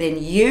patterns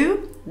within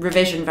you,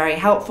 revision, very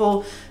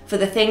helpful. For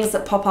the things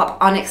that pop up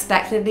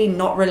unexpectedly,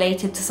 not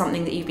related to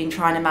something that you've been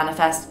trying to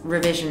manifest,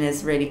 revision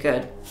is really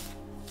good.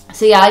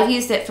 So yeah, I've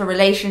used it for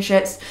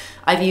relationships.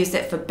 I've used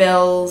it for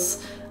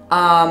bills.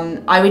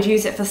 I would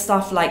use it for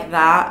stuff like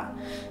that.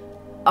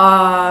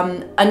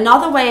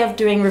 Another way of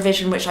doing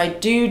revision, which I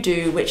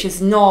do, which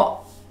is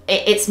not,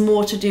 it's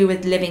more to do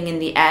with living in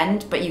the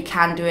end, but you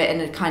can do it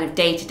in a kind of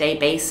day-to-day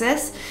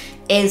basis,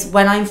 is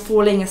when I'm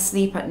falling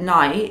asleep at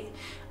night,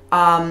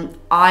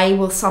 I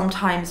will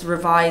sometimes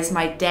revise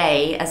my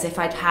day as if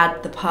I'd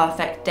had the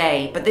perfect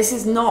day. But this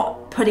is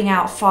not putting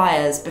out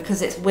fires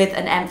because it's with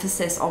an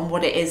emphasis on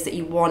what it is that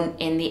you want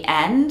in the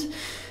end.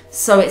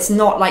 So it's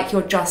not like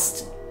you're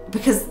just,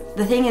 because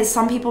the thing is,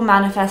 some people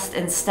manifest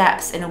in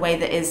steps in a way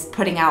that is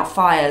putting out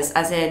fires,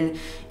 as in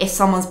if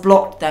someone's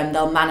blocked them,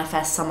 they'll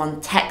manifest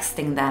someone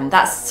texting them.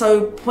 That's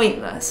so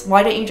pointless.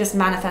 Why don't you just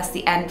manifest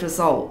the end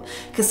result?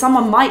 Because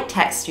someone might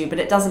text you, but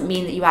it doesn't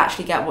mean that you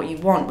actually get what you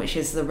want, which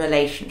is the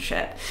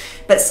relationship.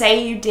 But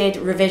say you did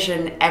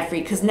revision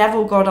because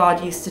Neville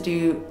Goddard used to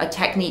do a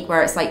technique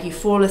where it's like you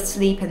fall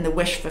asleep in the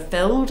wish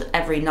fulfilled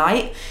every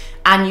night,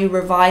 and you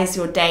revise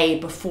your day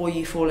before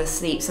you fall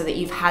asleep so that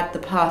you've had the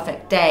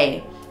perfect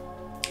day.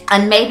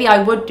 And maybe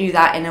I would do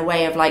that in a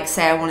way of like,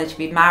 say I wanted to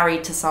be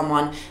married to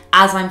someone.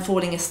 As I'm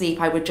falling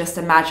asleep, I would just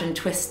imagine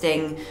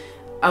twisting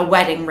a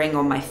wedding ring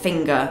on my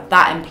finger.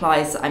 That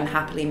implies that I'm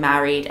happily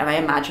married, and I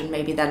imagine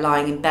maybe they're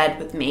lying in bed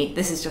with me.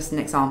 This is just an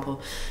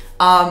example.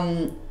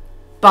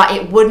 But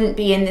it wouldn't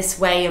be in this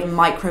way of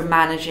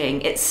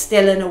micromanaging. It's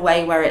still in a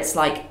way where it's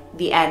like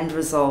the end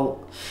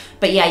result.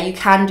 But yeah, you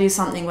can do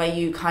something where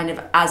you kind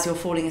of, as you're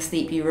falling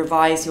asleep, you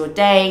revise your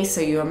day. So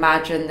you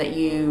imagine that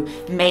you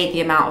made the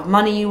amount of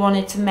money you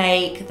wanted to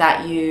make,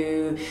 that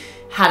you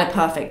had a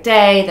perfect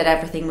day, that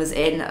everything was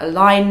in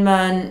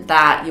alignment,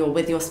 that you're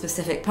with your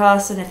specific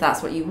person if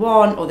that's what you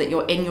want, or that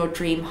you're in your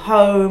dream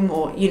home,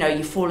 or you know,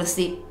 you fall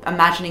asleep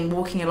imagining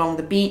walking along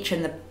the beach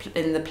in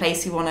the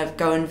place you want to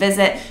go and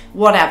visit,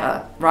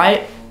 whatever,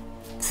 right?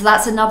 So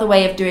that's another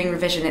way of doing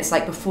revision. It's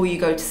like before you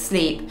go to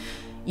sleep,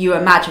 you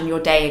imagine your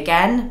day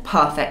again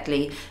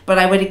perfectly. But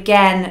I would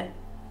again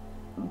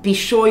be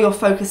sure you're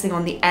focusing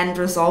on the end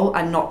result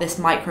and not this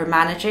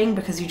micromanaging,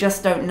 because you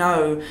just don't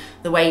know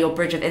the way your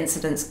bridge of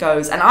incidents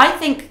goes. And I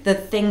think the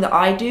thing that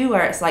I do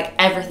where it's like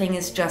everything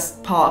is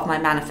just part of my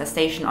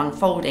manifestation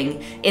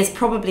unfolding is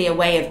probably a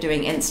way of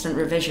doing instant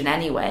revision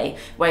anyway,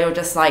 where you're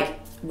just like,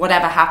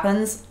 whatever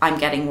happens, I'm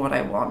getting what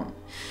I want.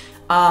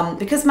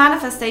 Because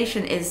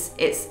manifestation is,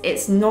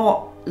 it's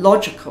not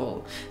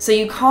logical. So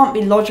you can't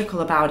be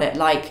logical about it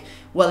like,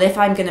 well, if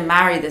I'm going to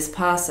marry this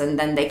person,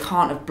 then they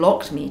can't have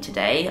blocked me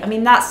today. I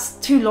mean, that's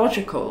too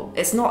logical.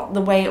 It's not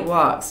the way it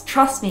works.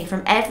 Trust me,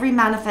 from every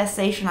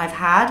manifestation I've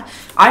had,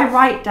 I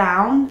write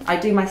down, I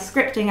do my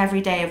scripting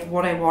every day of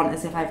what I want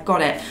as if I've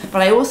got it,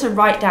 but I also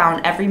write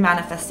down every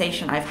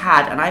manifestation I've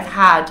had, and I've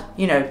had,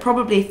 you know,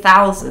 probably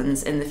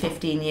thousands in the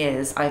 15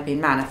 years I've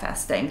been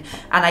manifesting,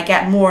 and I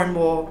get more and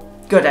more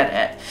good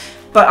at it.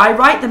 But I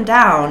write them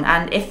down,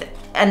 and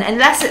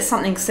unless it's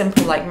something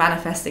simple like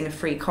manifesting a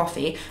free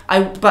coffee,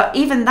 but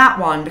even that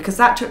one, because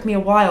that took me a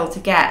while to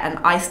get, and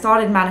I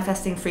started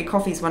manifesting free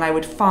coffees when I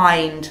would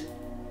find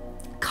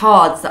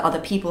cards that other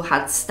people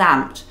had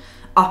stamped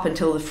up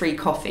until the free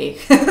coffee,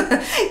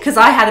 because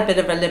I had a bit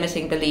of a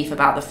limiting belief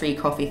about the free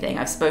coffee thing.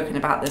 I've spoken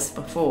about this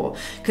before,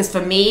 because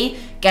for me,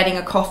 getting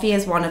a coffee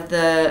is one of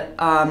the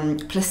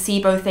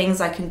placebo things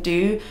I can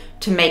do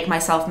to make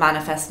myself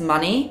manifest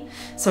money.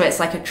 So it's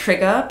like a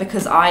trigger,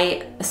 because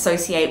I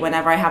associate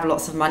whenever I have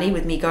lots of money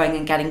with me going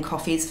and getting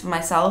coffees for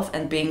myself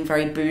and being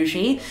very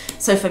bougie.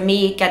 So for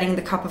me, getting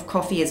the cup of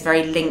coffee is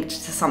very linked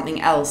to something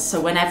else. So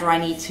whenever I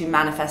need to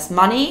manifest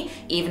money,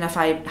 even if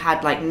I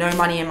had like no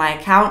money in my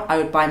account, I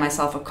would buy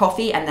myself a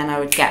coffee and then I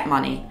would get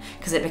money,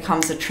 because it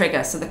becomes a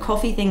trigger. So the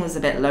coffee thing was a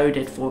bit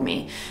loaded for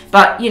me.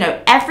 But you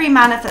know, every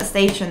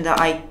manifestation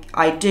that I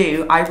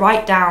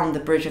write down the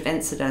bridge of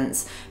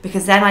incidents,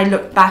 because then I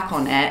look back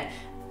on it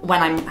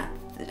when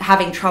I'm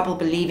having trouble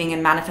believing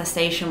in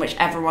manifestation, which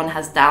everyone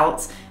has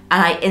doubts,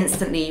 and I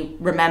instantly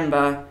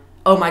remember,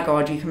 oh my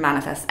God, you can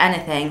manifest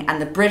anything.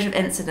 And the bridge of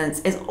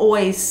incidents is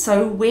always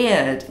so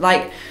weird.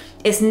 Like,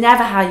 it's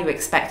never how you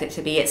expect it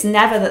to be. It's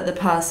never that the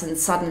person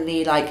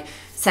suddenly like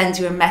sends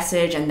you a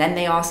message and then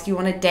they ask you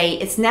on a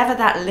date. It's never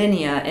that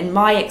linear in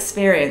my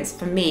experience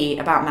for me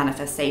about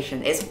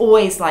manifestation. It's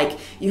always like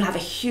you have a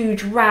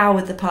huge row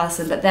with the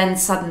person, but then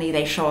suddenly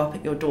they show up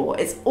at your door.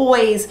 It's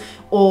always,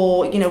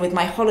 or, you know, with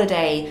my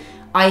holiday,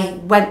 I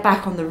went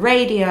back on the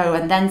radio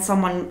and then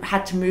someone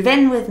had to move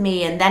in with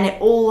me, and then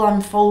it all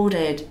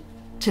unfolded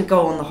to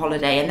go on the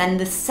holiday, and then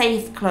the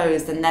safe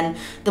closed, and then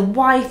the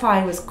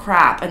Wi-Fi was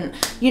crap, and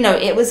you know,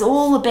 it was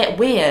all a bit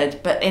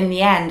weird, but in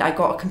the end I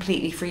got a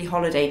completely free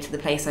holiday to the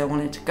place I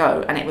wanted to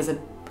go, and it was an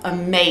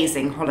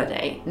amazing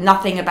holiday.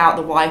 Nothing about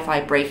the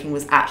Wi-Fi breaking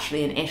was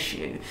actually an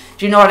issue.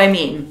 Do you know what I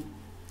mean?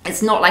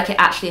 It's not like it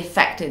actually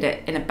affected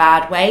it in a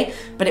bad way,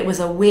 but it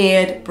was a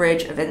weird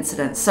bridge of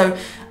incidents. So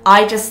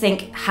I just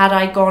think, had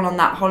I gone on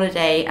that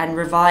holiday and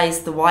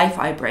revised the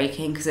Wi-Fi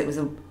breaking because it was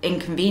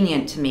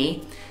inconvenient to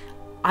me,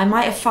 I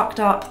might have fucked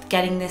up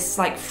getting this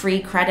like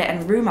free credit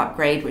and room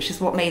upgrade, which is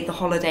what made the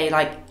holiday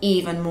like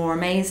even more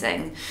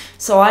amazing.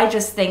 So I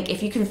just think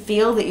if you can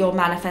feel that your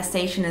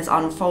manifestation is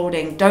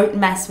unfolding, don't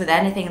mess with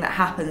anything that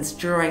happens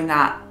during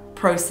that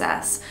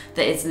process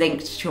that is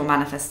linked to your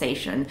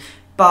manifestation.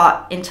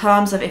 But in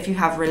terms of if you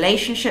have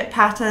relationship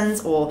patterns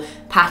or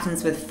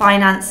patterns with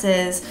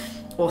finances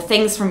or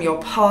things from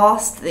your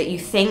past that you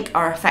think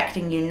are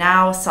affecting you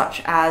now,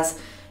 such as,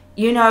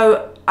 you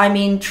know, I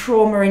mean,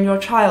 trauma in your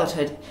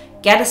childhood,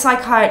 get a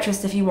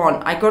psychiatrist if you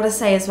want. I gotta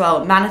say as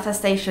well,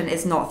 manifestation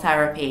is not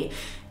therapy.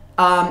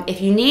 If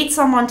you need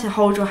someone to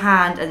hold your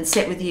hand and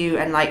sit with you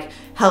and like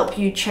help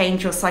you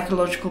change your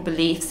psychological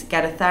beliefs,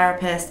 get a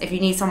therapist. If you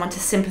need someone to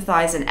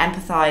sympathize and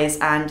empathize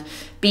and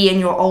be in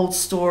your old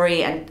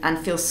story and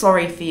feel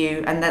sorry for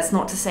you, and that's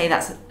not to say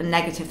that's a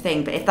negative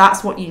thing, but if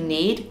that's what you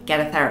need, get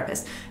a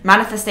therapist.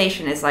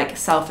 Manifestation is like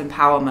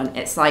self-empowerment.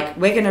 It's like,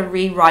 we're gonna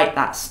rewrite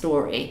that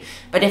story.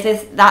 But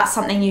if that's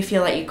something you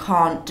feel like you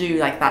can't do,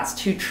 like that's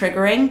too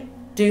triggering,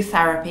 do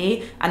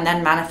therapy and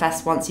then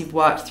manifest once you've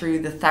worked through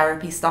the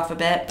therapy stuff a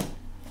bit.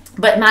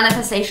 But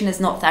manifestation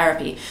is not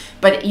therapy,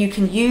 but you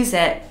can use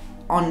it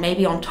on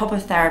maybe on top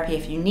of therapy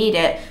if you need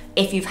it,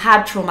 if you've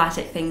had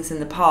traumatic things in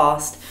the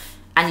past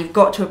and you've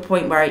got to a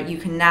point where you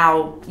can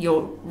now,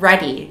 you're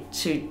ready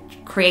to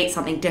create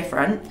something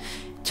different,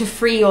 to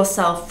free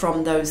yourself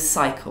from those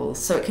cycles.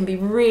 So it can be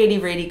really,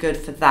 really good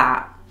for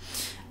that.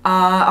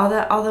 Are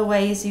there other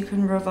ways you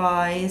can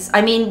revise?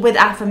 I mean, with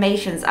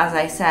affirmations, as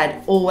I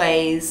said,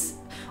 always,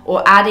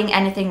 or adding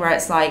anything where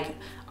it's like,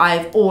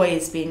 I've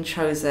always been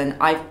chosen,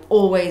 I've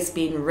always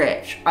been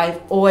rich,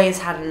 I've always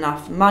had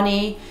enough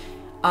money.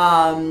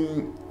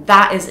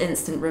 That is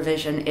instant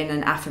revision in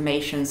an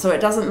affirmation. So it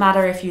doesn't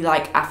matter if you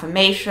like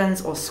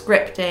affirmations or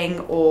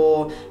scripting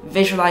or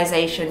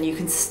visualization, you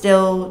can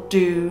still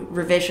do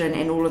revision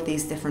in all of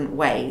these different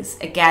ways.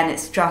 Again,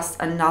 it's just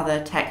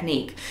another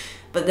technique.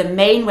 But the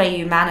main way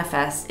you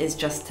manifest is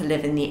just to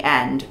live in the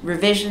end.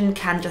 Revision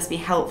can just be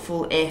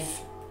helpful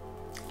if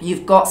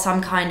you've got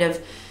some kind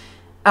of,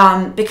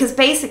 because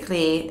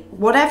basically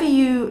whatever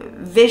you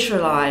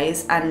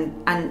visualize and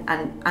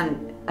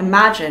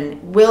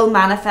imagine will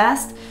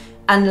manifest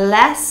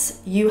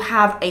unless you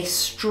have a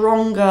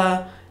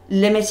stronger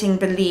limiting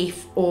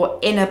belief or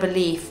inner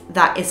belief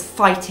that is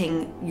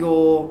fighting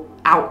your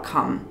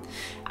outcome.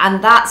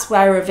 And that's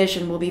where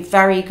revision will be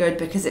very good,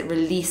 because it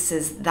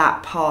releases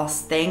that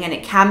past thing. And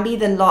it can be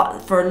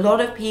for a lot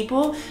of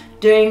people,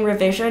 doing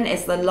revision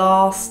is the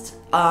last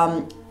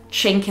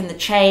chink in the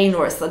chain,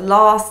 or it's the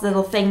last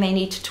little thing they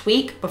need to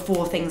tweak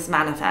before things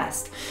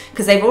manifest,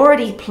 because they've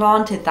already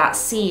planted that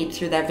seed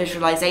through their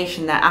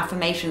visualization, their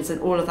affirmations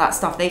and all of that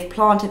stuff. They've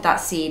planted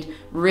that seed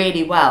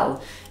really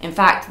well. In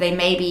fact, they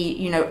may be,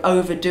 you know,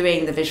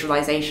 overdoing the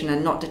visualization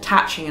and not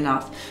detaching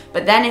enough.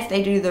 But then if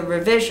they do the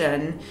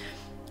revision,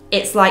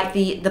 it's like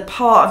the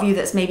part of you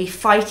that's maybe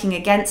fighting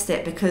against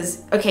it,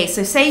 because, okay,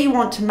 so say you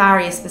want to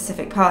marry a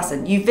specific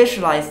person, you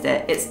visualized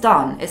it, it's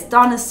done. It's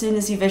done as soon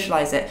as you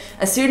visualize it.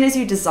 As soon as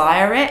you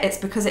desire it, it's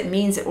because it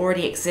means it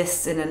already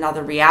exists in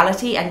another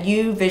reality, and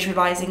you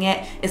visualizing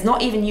it is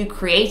not even you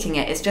creating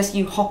it, it's just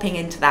you hopping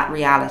into that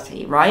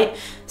reality, right?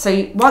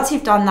 So once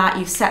you've done that,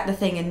 you've set the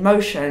thing in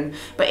motion.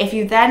 But if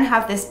you then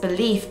have this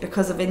belief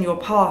because of in your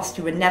past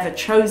you were never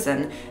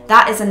chosen,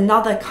 that is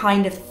another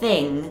kind of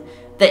thing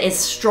that is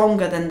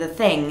stronger than the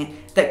thing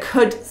that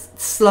could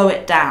slow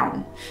it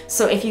down.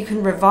 So if you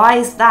can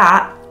revise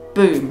that,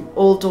 boom,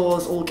 all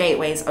doors, all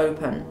gateways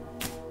open.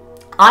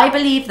 I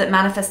believe that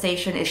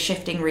manifestation is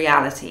shifting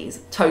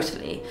realities,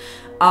 totally.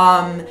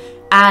 And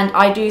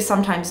I do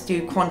sometimes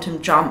do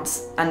quantum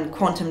jumps and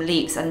quantum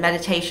leaps and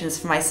meditations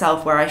for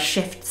myself where I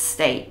shift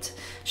state,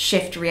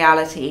 shift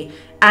reality.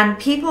 And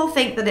people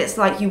think that it's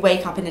like you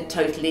wake up in a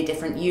totally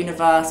different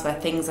universe where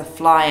things are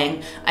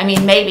flying. I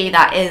mean, maybe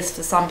that is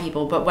for some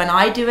people, but when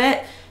I do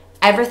it,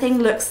 everything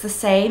looks the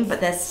same,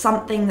 but there's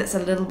something that's a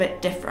little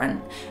bit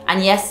different.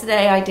 And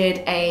yesterday I did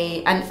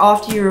and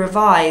after you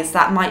revise,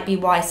 that might be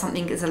why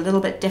something is a little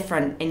bit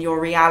different in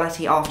your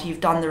reality after you've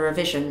done the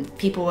revision.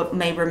 People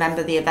may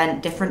remember the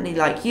event differently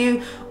like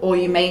you, or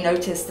you may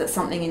notice that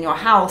something in your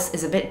house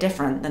is a bit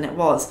different than it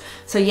was.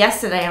 So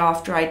yesterday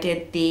after I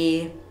did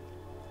the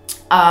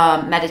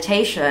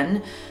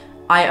meditation,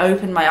 I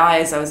opened my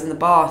eyes, I was in the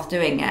bath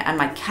doing it, and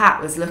my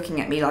cat was looking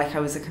at me like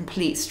I was a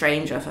complete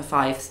stranger for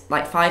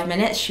 5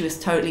 minutes. She was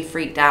totally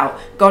freaked out.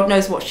 God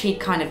knows what she'd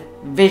kind of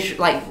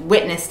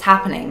witnessed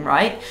happening,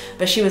 right?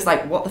 But she was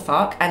like, what the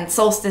fuck? And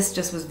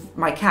Solstice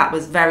my cat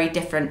was very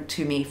different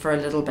to me for a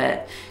little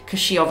bit, because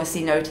she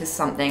obviously noticed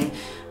something.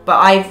 But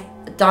I've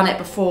done it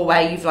before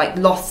where you've like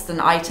lost an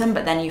item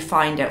but then you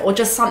find it, or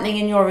just something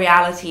in your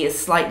reality is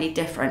slightly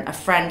different. A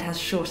friend has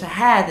shorter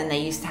hair than they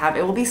used to have.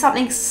 It will be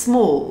something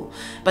small,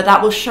 but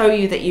that will show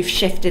you that you've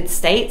shifted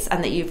states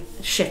and that you've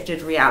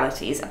shifted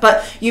realities.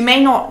 But you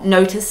may not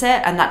notice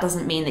it, and that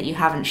doesn't mean that you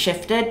haven't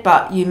shifted,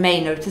 but you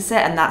may notice it,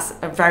 and that's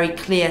a very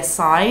clear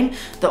sign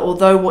that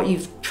although what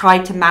you've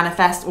tried to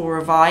manifest or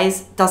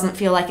revise doesn't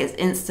feel like it's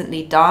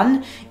instantly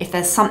done, if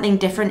there's something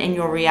different in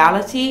your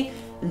reality,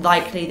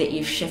 likely that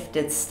you've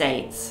shifted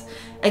states.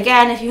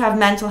 Again, if you have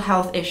mental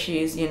health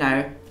issues, you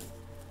know,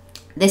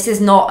 this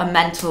is not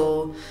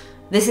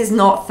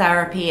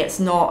therapy, it's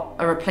not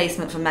a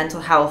replacement for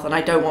mental health, and I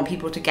don't want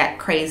people to get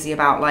crazy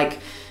about like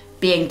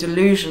being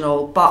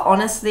delusional, but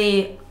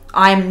honestly,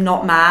 I'm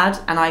not mad,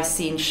 and I've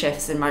seen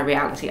shifts in my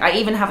reality. I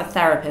even have a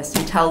therapist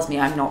who tells me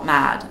I'm not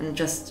mad and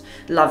just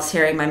loves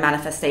hearing my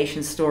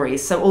manifestation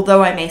stories. So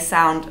although I may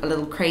sound a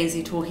little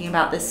crazy talking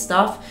about this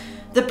stuff,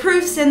 the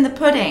proof's in the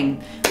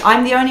pudding.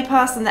 I'm the only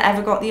person that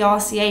ever got the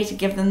RCA to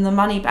give them the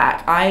money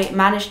back. I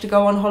managed to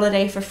go on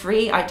holiday for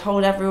free. I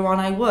told everyone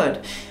I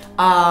would.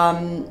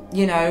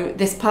 You know,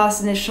 this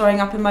person is showing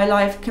up in my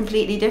life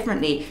completely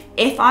differently.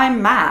 If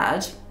I'm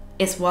mad,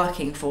 it's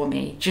working for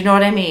me. Do you know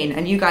what I mean?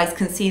 And you guys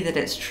can see that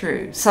it's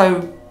true.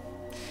 So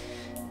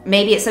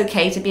maybe it's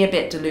okay to be a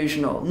bit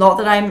delusional. Not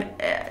that I'm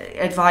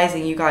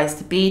advising you guys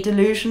to be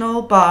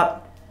delusional,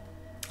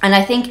 and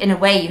I think in a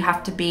way you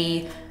have to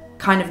be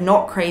kind of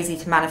not crazy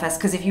to manifest,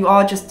 because if you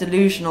are just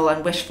delusional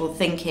and wishful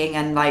thinking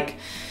and like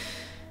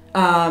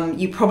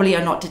you probably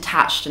are not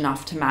detached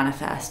enough to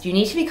manifest. You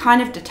need to be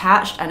kind of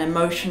detached and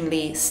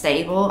emotionally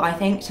stable, I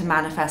think, to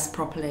manifest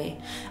properly.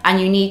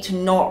 And you need to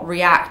not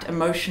react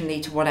emotionally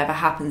to whatever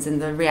happens in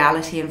the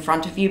reality in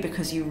front of you,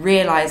 because you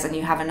realize and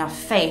you have enough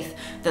faith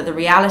that the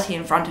reality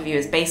in front of you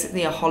is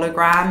basically a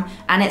hologram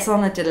and it's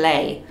on a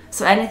delay.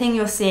 So anything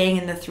you're seeing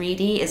in the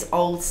 3D is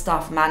old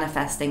stuff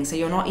manifesting, so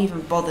you're not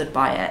even bothered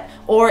by it.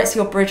 Or it's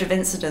your bridge of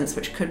incidents,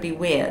 which could be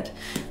weird.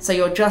 So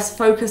you're just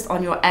focused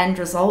on your end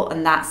result,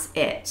 and that's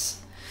it.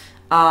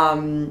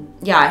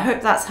 Yeah, I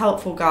hope that's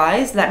helpful,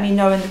 guys. Let me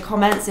know in the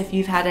comments if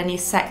you've had any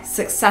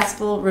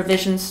successful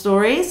revision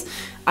stories.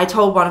 I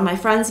told one of my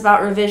friends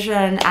about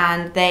revision,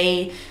 and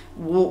they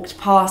walked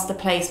past a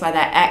place where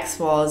their ex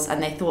was,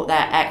 and they thought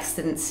their ex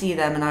didn't see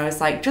them, and I was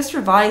like, just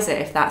revise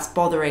it if that's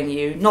bothering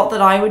you. Not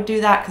that I would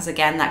do that, because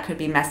again, that could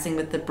be messing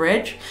with the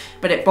bridge,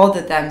 but it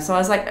bothered them. So I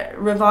was like,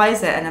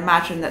 revise it and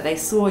imagine that they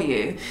saw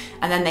you,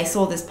 and then they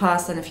saw this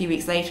person a few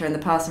weeks later, and the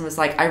person was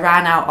like, I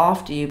ran out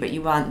after you, but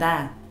you weren't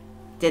there.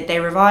 Did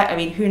they revive? I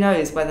mean, who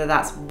knows whether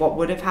that's what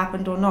would have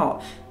happened or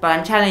not. But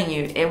I'm telling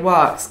you, it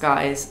works,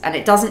 guys. And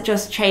it doesn't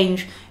just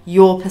change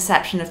your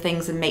perception of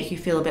things and make you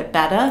feel a bit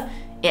better.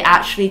 It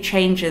actually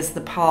changes the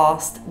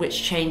past,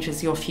 which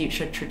changes your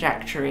future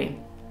trajectory.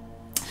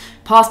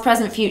 Past,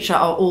 present, future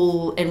are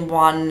all in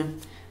one,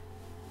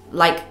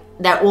 like,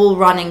 they're all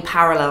running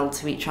parallel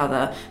to each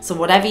other. So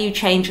whatever you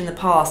change in the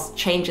past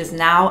changes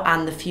now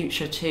and the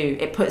future too.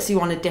 It puts you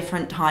on a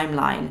different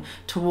timeline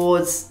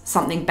towards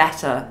something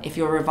better if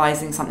you're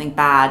revising something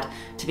bad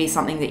to be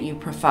something that you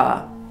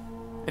prefer.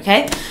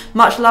 Okay?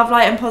 Much love,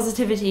 light, and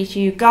positivity to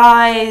you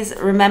guys.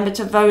 Remember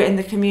to vote in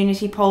the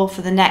community poll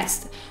for the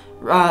next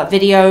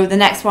video. The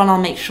next one,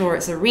 I'll make sure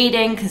it's a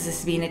reading, because this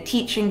has been a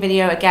teaching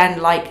video.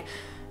 Again, like,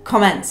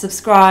 comment,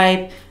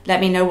 subscribe, let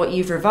me know what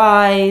you've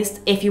revised.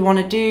 If you want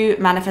to do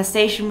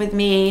manifestation with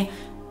me,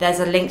 there's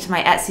a link to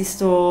my Etsy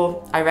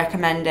store. I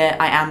recommend it.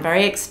 I am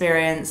very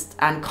experienced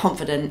and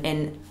confident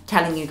in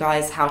telling you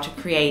guys how to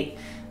create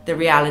the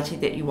reality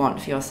that you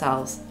want for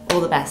yourselves. All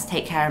the best.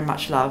 Take care and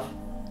much love.